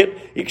time I get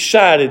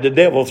excited, the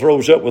devil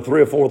throws up with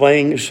 3 or 4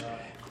 things,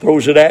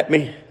 throws it at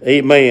me.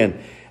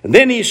 Amen. And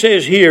then he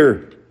says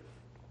here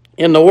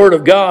in the Word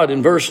of God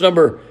in verse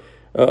number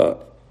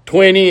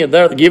 20,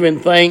 they're giving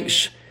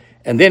thanks.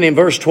 And then in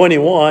verse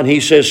 21,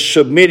 he says,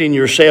 submitting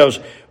yourselves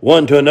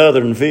one to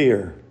another in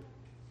fear.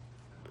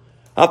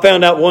 I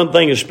found out one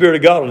thing the Spirit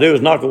of God will do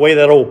is knock away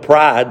that old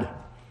pride.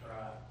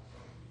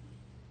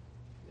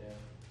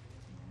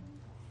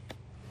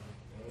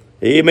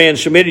 Amen.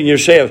 Submitting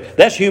yourselves.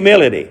 That's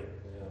humility.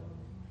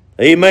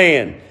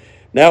 Amen.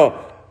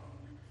 Now,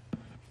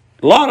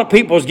 a lot of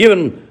people is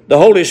giving the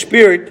Holy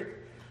Spirit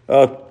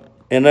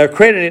and they're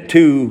crediting it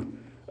to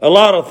a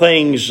lot of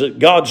things that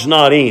God's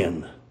not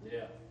in.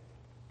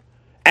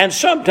 And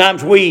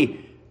sometimes we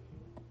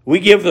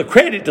give the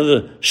credit to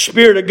the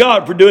Spirit of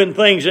God for doing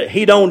things that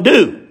He don't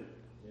do.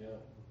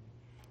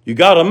 You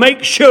got to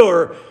make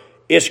sure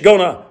it's going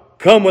to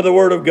come with the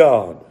Word of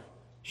God.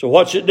 So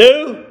what's it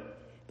do?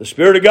 The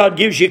Spirit of God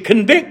gives you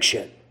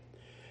conviction.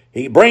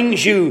 He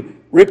brings you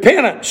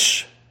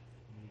repentance.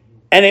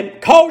 And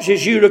it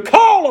causes you to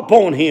call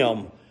upon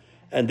Him.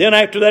 And then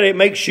after that, it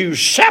makes you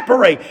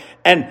separate.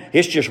 And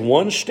it's just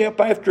one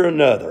step after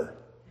another.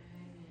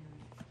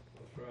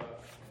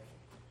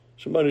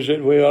 Somebody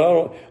said,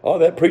 well,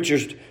 that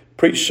preacher's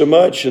preached so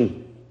much.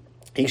 And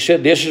he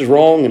said this is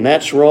wrong and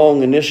that's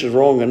wrong and this is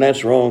wrong and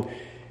that's wrong.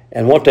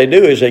 And what they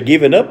do is they're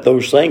giving up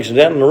those things. And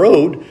down the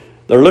road,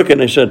 they're looking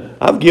and they said,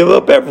 I've given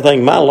up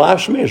everything. My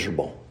life's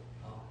miserable.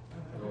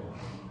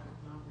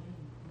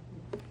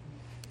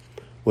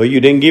 Well, you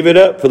didn't give it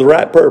up for the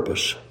right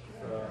purpose.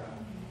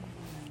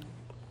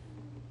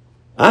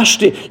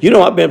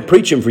 I've been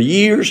preaching for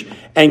years,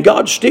 and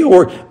God still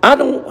works. I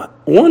don't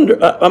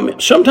wonder.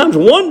 Sometimes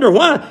wonder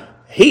why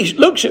He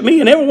looks at me,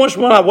 and every once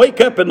in a while I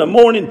wake up in the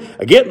morning,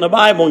 I get in the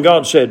Bible, and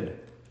God said,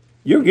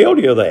 "You're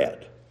guilty of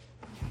that."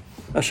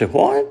 I said,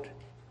 "What?"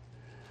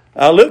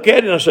 I look at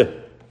it and I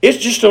said, "It's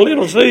just a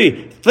little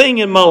silly thing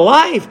in my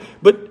life,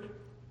 but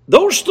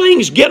those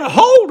things get a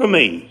hold of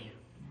me."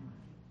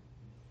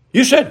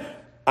 You said,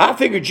 I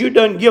figured you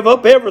done give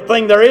up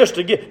everything there is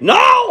to give.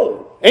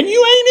 No! And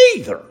you ain't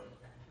either.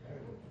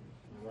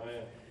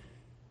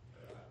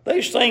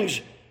 These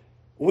things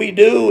we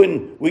do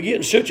and we get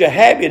in such a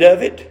habit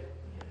of it.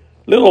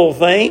 Little old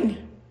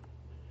thing.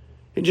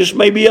 It just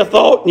may be a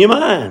thought in your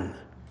mind.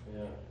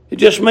 It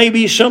just may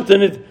be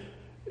something that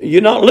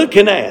you're not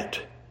looking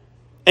at.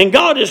 And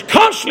God is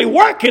constantly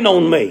working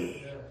on me.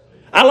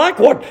 I like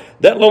what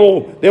that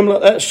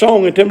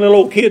song that them little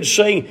old kids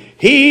sing.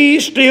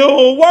 He's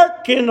still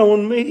working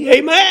on me.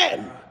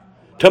 Amen.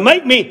 To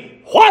make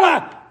me what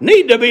I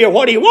need to be or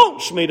what He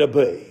wants me to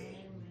be.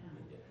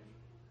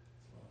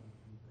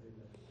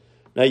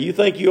 Now you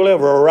think you'll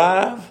ever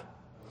arrive?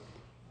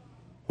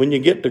 When you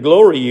get to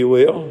glory you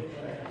will.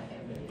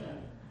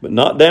 But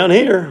not down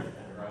here.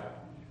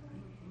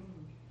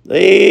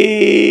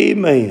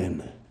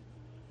 Amen.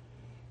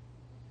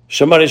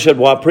 Somebody said,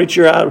 well,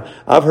 preacher,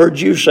 I've heard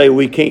you say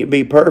we can't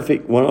be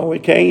perfect. Well, we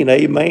can't.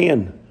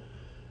 Amen.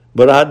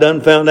 But I done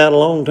found out a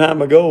long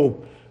time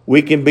ago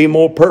we can be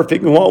more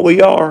perfect than what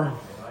we are.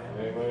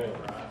 Amen.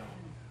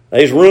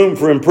 There's room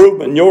for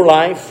improvement in your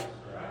life.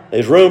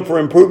 There's room for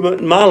improvement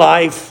in my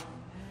life.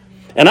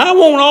 And I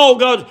want all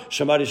God.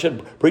 Somebody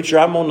said, preacher,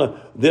 I'm on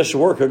this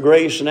work of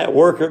grace and that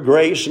work of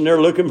grace. And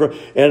they're looking for,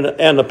 and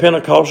the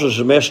Pentecostals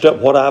have messed up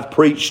what I've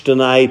preached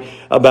tonight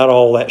about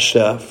all that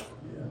stuff.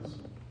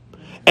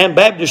 And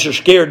Baptists are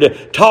scared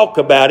to talk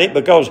about it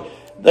because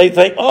they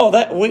think,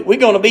 we're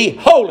going to be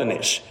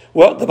holiness.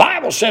 Well, the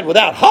Bible said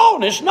without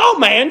holiness, no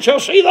man shall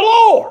see the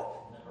Lord.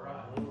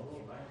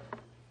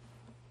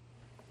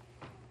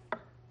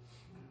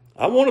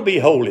 I want to be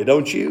holy,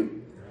 don't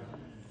you?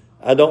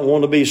 I don't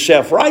want to be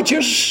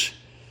self-righteous.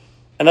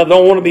 And I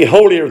don't want to be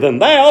holier than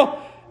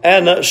thou.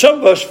 And some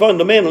of us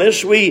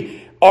fundamentalists,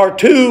 we are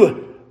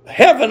too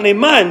heavenly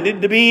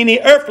minded to be any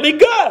earthly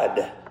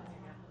good.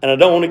 and I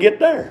don't want to get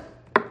there.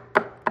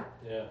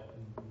 Yeah.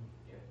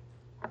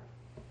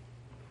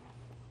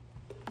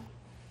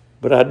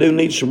 But I do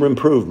need some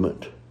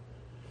improvement.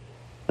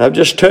 I've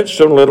just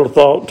touched on a little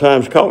thought.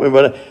 Time's caught me,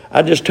 but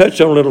I just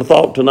touched on a little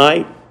thought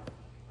tonight.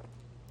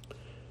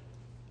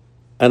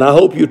 And I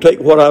hope you take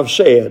what I've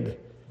said,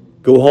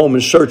 go home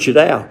and search it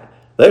out.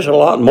 There's a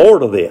lot more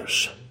to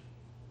this.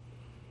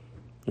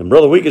 And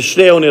brother, we could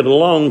stay on it a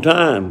long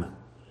time.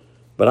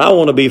 But I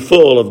want to be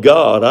full of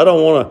God. I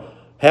don't want to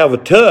have a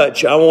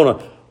touch. I want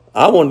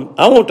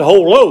the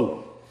whole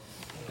load.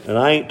 And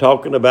I ain't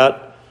talking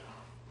about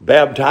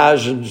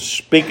baptizing,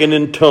 speaking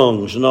in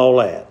tongues and all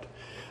that.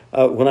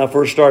 When I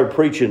first started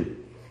preaching,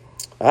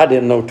 I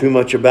didn't know too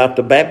much about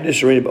the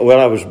Baptists or anybody. Well,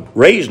 I was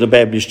raised in a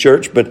Baptist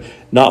church, but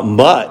not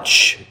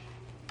much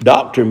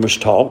doctrine was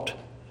taught.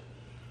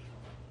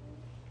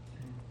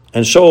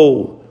 And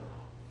so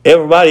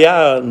everybody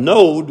I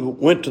knowed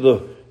went to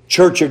the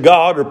Church of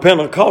God or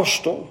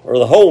Pentecostal or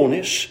the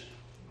Holiness.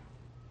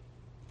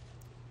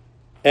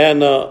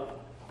 And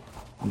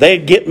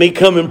they'd get me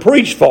come and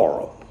preach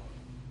for them.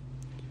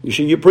 You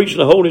see, you preach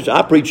the Holiness,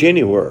 I preach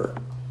anywhere.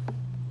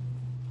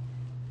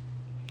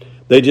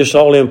 They just,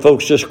 all them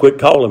folks just quit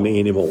calling me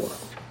anymore.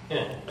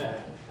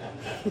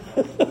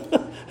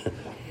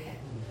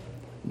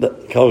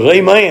 Because,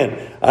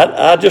 amen,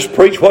 I just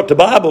preach what the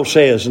Bible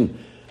says.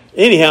 And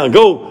anyhow,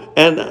 go,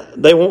 and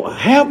they won't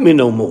have me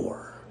no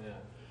more.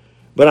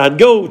 But I'd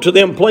go to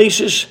them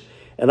places,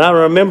 and I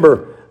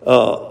remember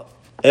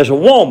as a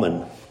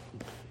woman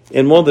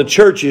in one of the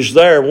churches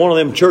there, one of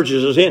them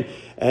churches I was in,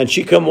 and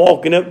she come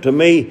walking up to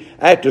me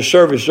after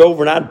service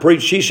over, and I'd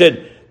preach. She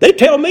said, "They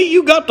tell me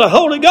you got the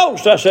Holy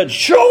Ghost." I said,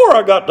 "Sure,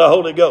 I got the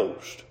Holy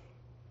Ghost.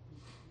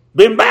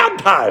 Been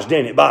baptized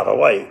in it, by the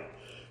way."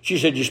 She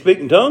said, "You speak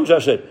in tongues?" I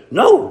said,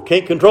 "No,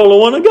 can't control the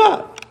one of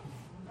God."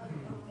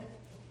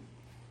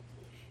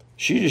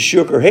 She just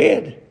shook her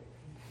head.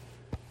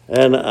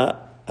 And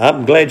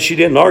I'm glad she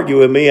didn't argue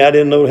with me. I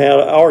didn't know how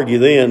to argue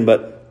then,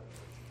 but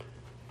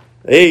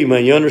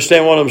amen, you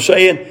understand what I'm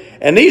saying?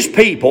 And these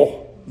people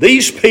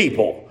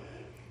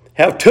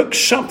have took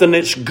something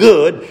that's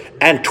good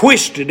and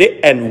twisted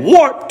it and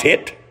warped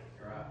it.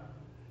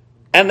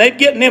 And they'd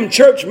get in them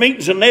church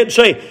meetings and they'd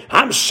say,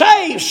 "I'm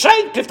saved,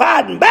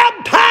 sanctified, and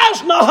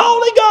baptized in the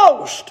Holy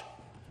Ghost."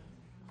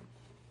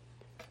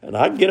 And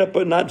I'd get up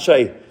and I'd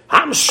say,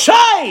 "I'm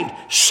saved,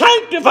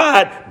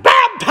 sanctified,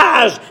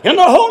 baptized in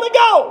the Holy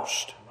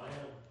Ghost."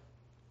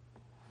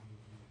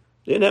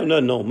 Didn't have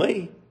nothing on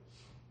me.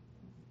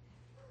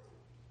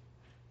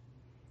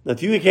 Now,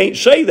 if you can't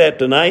say that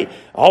tonight,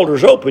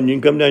 altar's open, you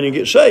can come down and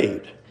get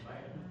saved.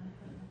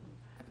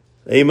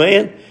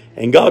 Amen?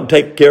 And God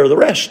take care of the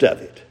rest of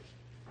it.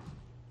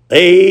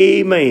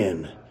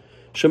 Amen.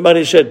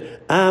 Somebody said,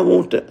 I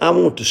want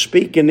to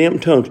speak in them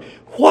tongues.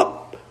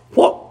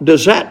 What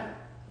does that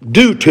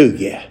do to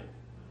you?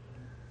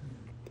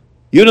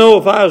 You know,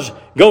 if I was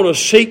going to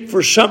seek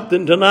for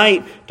something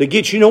tonight to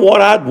get, you know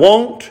what I'd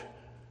want?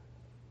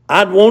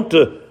 I'd want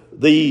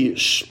the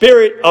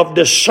spirit of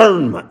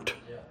discernment.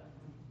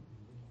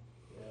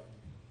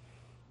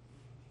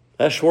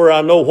 That's where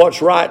I know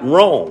what's right and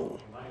wrong.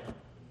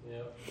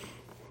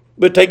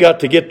 But they got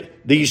to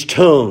get these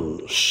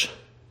tongues.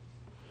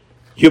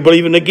 You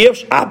believe in the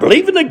gifts? I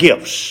believe in the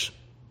gifts.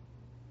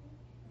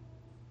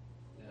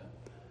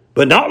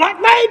 But not like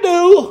they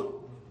do.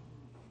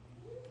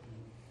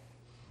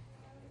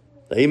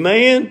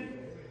 Amen.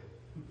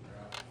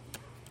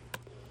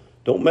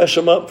 Don't mess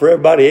them up for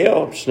everybody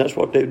else. That's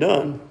what they've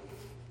done.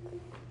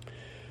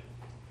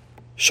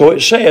 So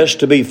it says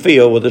to be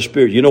filled with the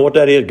Spirit. You know what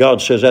that is?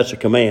 God says that's a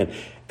command.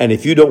 And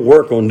if you don't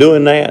work on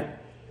doing that,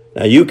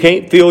 now you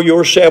can't fill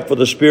yourself with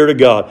the Spirit of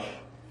God.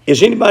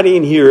 Is anybody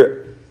in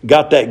here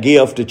got that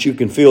gift that you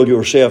can fill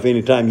yourself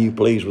anytime you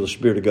please with the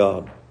Spirit of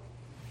God?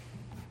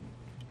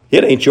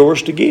 It ain't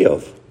yours to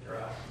give.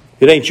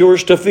 It ain't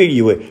yours to fill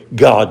you with.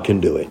 God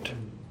can do it.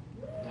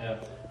 Yeah.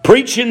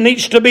 Preaching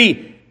needs to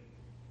be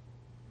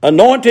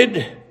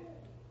anointed,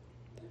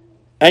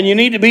 and you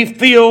need to be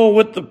filled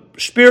with the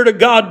Spirit of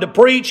God to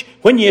preach.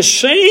 When you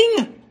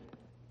sing,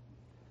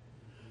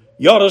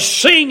 you ought to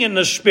sing in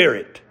the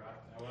Spirit.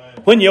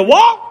 When you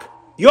walk,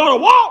 you ought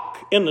to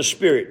walk in the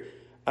Spirit.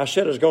 I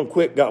said I was going to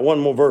quit. Got one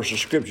more verse of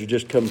Scripture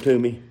just come to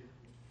me.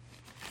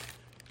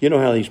 You know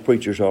how these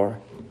preachers are.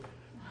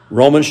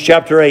 Romans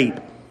chapter 8.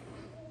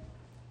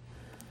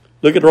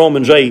 Look at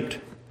Romans 8.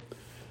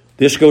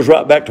 This goes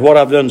right back to what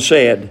I've done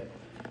said.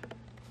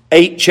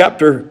 8th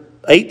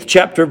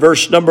chapter,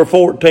 verse number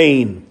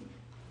 14.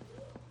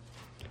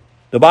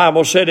 The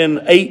Bible said in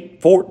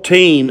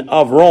 8:14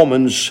 of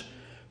Romans,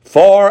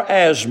 "For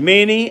as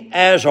many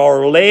as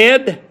are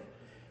led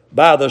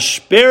by the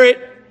Spirit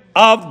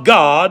of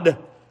God,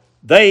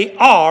 they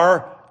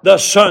are the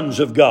sons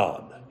of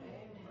God."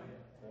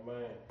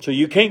 So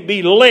you can't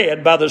be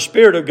led by the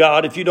Spirit of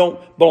God if you don't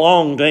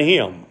belong to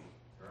Him.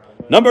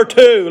 Number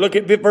 2, look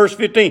at verse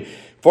 15.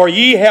 "For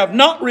ye have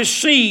not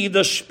received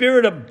the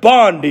spirit of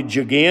bondage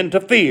again to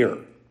fear,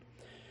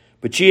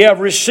 but ye have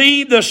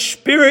received the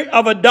Spirit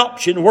of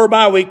adoption,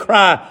 whereby we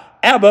cry,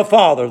 Abba,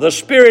 Father. The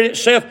Spirit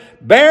itself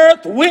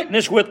beareth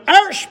witness with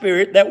our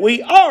spirit that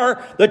we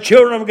are the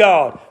children of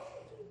God.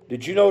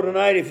 Did you know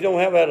tonight, if you don't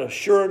have that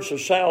assurance of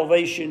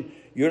salvation,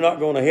 you're not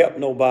going to help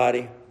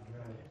nobody?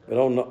 But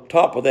on the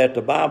top of that,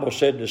 the Bible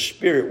said the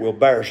Spirit will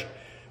bear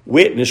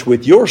witness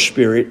with your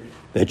spirit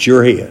that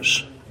you're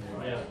His.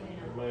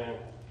 Amen.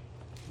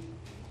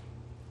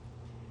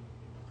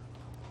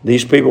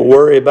 These people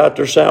worry about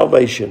their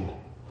salvation.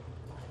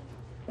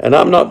 And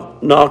I'm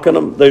not knocking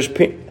them.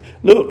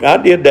 Look, I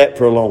did that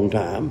for a long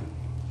time.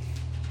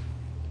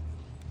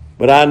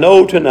 But I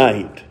know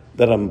tonight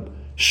that I'm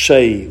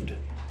saved.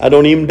 I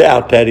don't even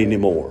doubt that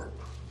anymore.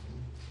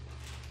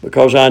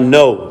 Because I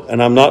know,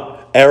 and I'm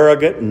not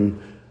arrogant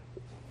and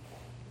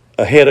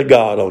ahead of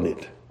God on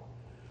it.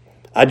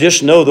 I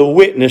just know the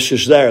witness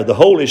is there, the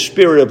Holy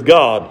Spirit of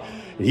God.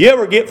 If you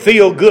ever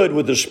feel good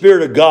with the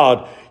Spirit of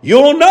God,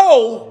 you'll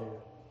know.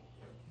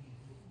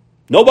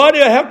 Nobody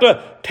will have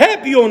to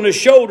tap you on the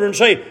shoulder and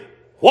say,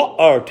 what,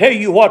 or tell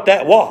you what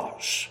that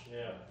was.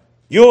 Yeah.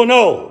 You'll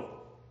know.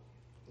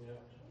 Yeah.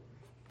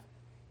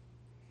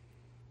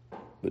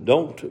 But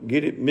don't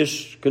get it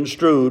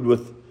misconstrued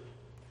with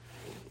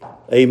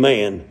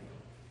amen.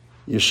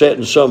 You're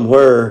sitting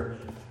somewhere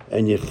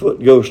and your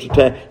foot goes to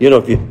tap. You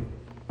know,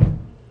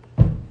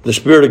 the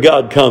Spirit of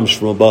God comes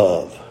from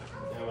above.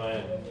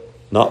 Amen.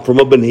 Not from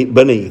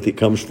beneath. It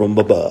comes from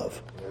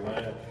above.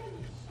 Amen.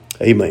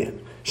 Amen.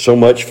 So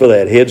much for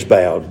that. Heads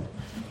bowed.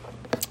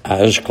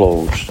 Eyes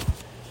closed.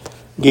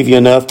 Give you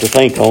enough to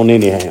think on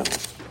anyhow.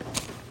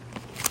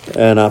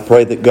 And I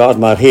pray that God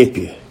might help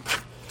you.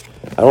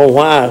 I don't know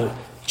why I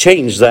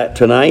changed that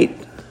tonight.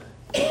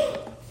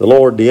 The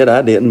Lord did.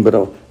 I didn't. But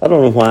I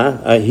don't know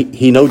why.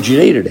 He knows you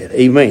needed it.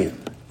 Amen.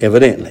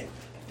 Evidently.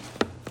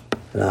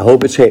 And I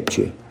hope it's helped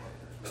you.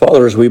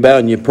 Father, as we bow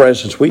in your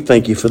presence, we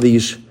thank you for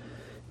these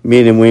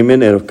men and women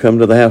that have come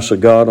to the house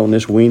of God on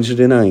this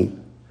Wednesday night.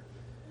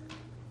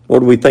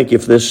 Lord, we thank you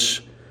for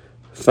this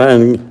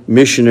fine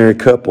missionary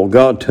couple,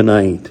 God,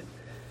 tonight,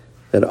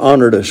 that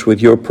honored us with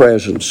your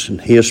presence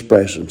and his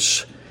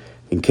presence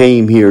and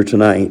came here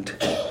tonight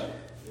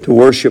to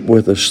worship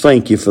with us.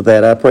 Thank you for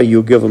that. I pray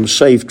you'll give them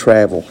safe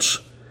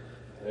travels.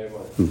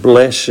 And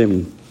bless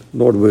him.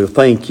 Lord, we'll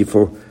thank you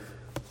for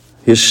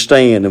his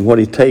stand and what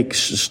he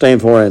takes to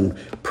stand for and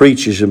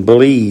preaches and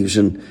believes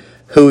and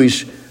who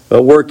he's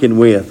working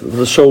with,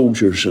 the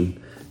soldiers and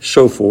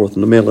so forth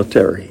in the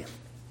military.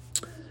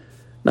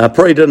 Now I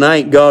pray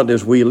tonight, God,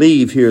 as we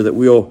leave here that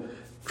we'll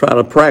try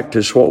to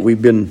practice what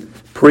we've been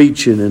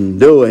preaching and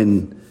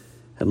doing.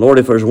 And Lord,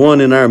 if there's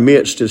one in our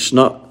midst that's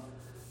not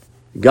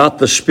got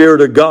the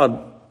Spirit of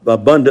God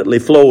abundantly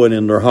flowing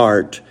in their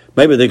heart,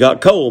 maybe they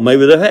got cold,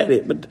 maybe they've had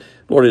it, but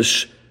Lord,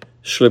 it's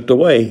slipped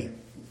away.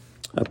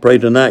 I pray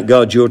tonight,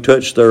 God, you'll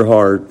touch their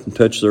heart and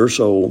touch their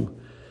soul.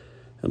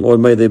 And Lord,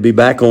 may they be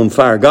back on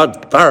fire.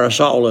 God, fire us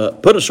all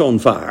up. Put us on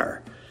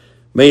fire.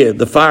 May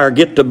the fire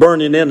get to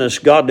burning in us,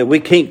 God, that we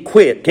can't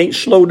quit, can't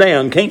slow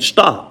down, can't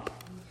stop.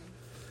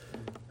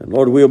 And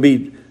Lord, we'll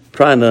be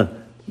trying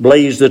to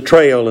blaze the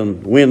trail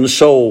and win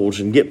souls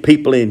and get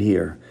people in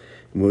here.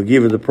 And we'll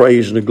give you the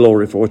praise and the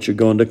glory for what you're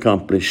going to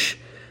accomplish.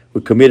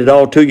 We commit it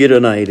all to you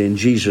tonight. In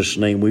Jesus'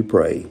 name we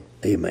pray.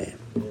 Amen.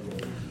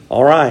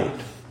 All right.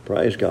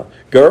 Praise God.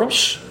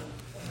 Girls,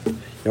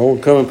 you want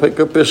to come and pick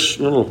up this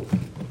little,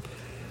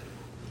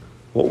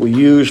 what we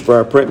use for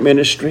our print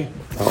ministry?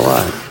 All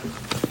right.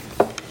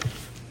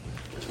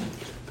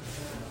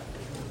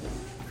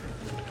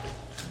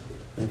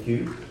 Thank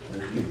you.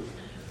 Thank you.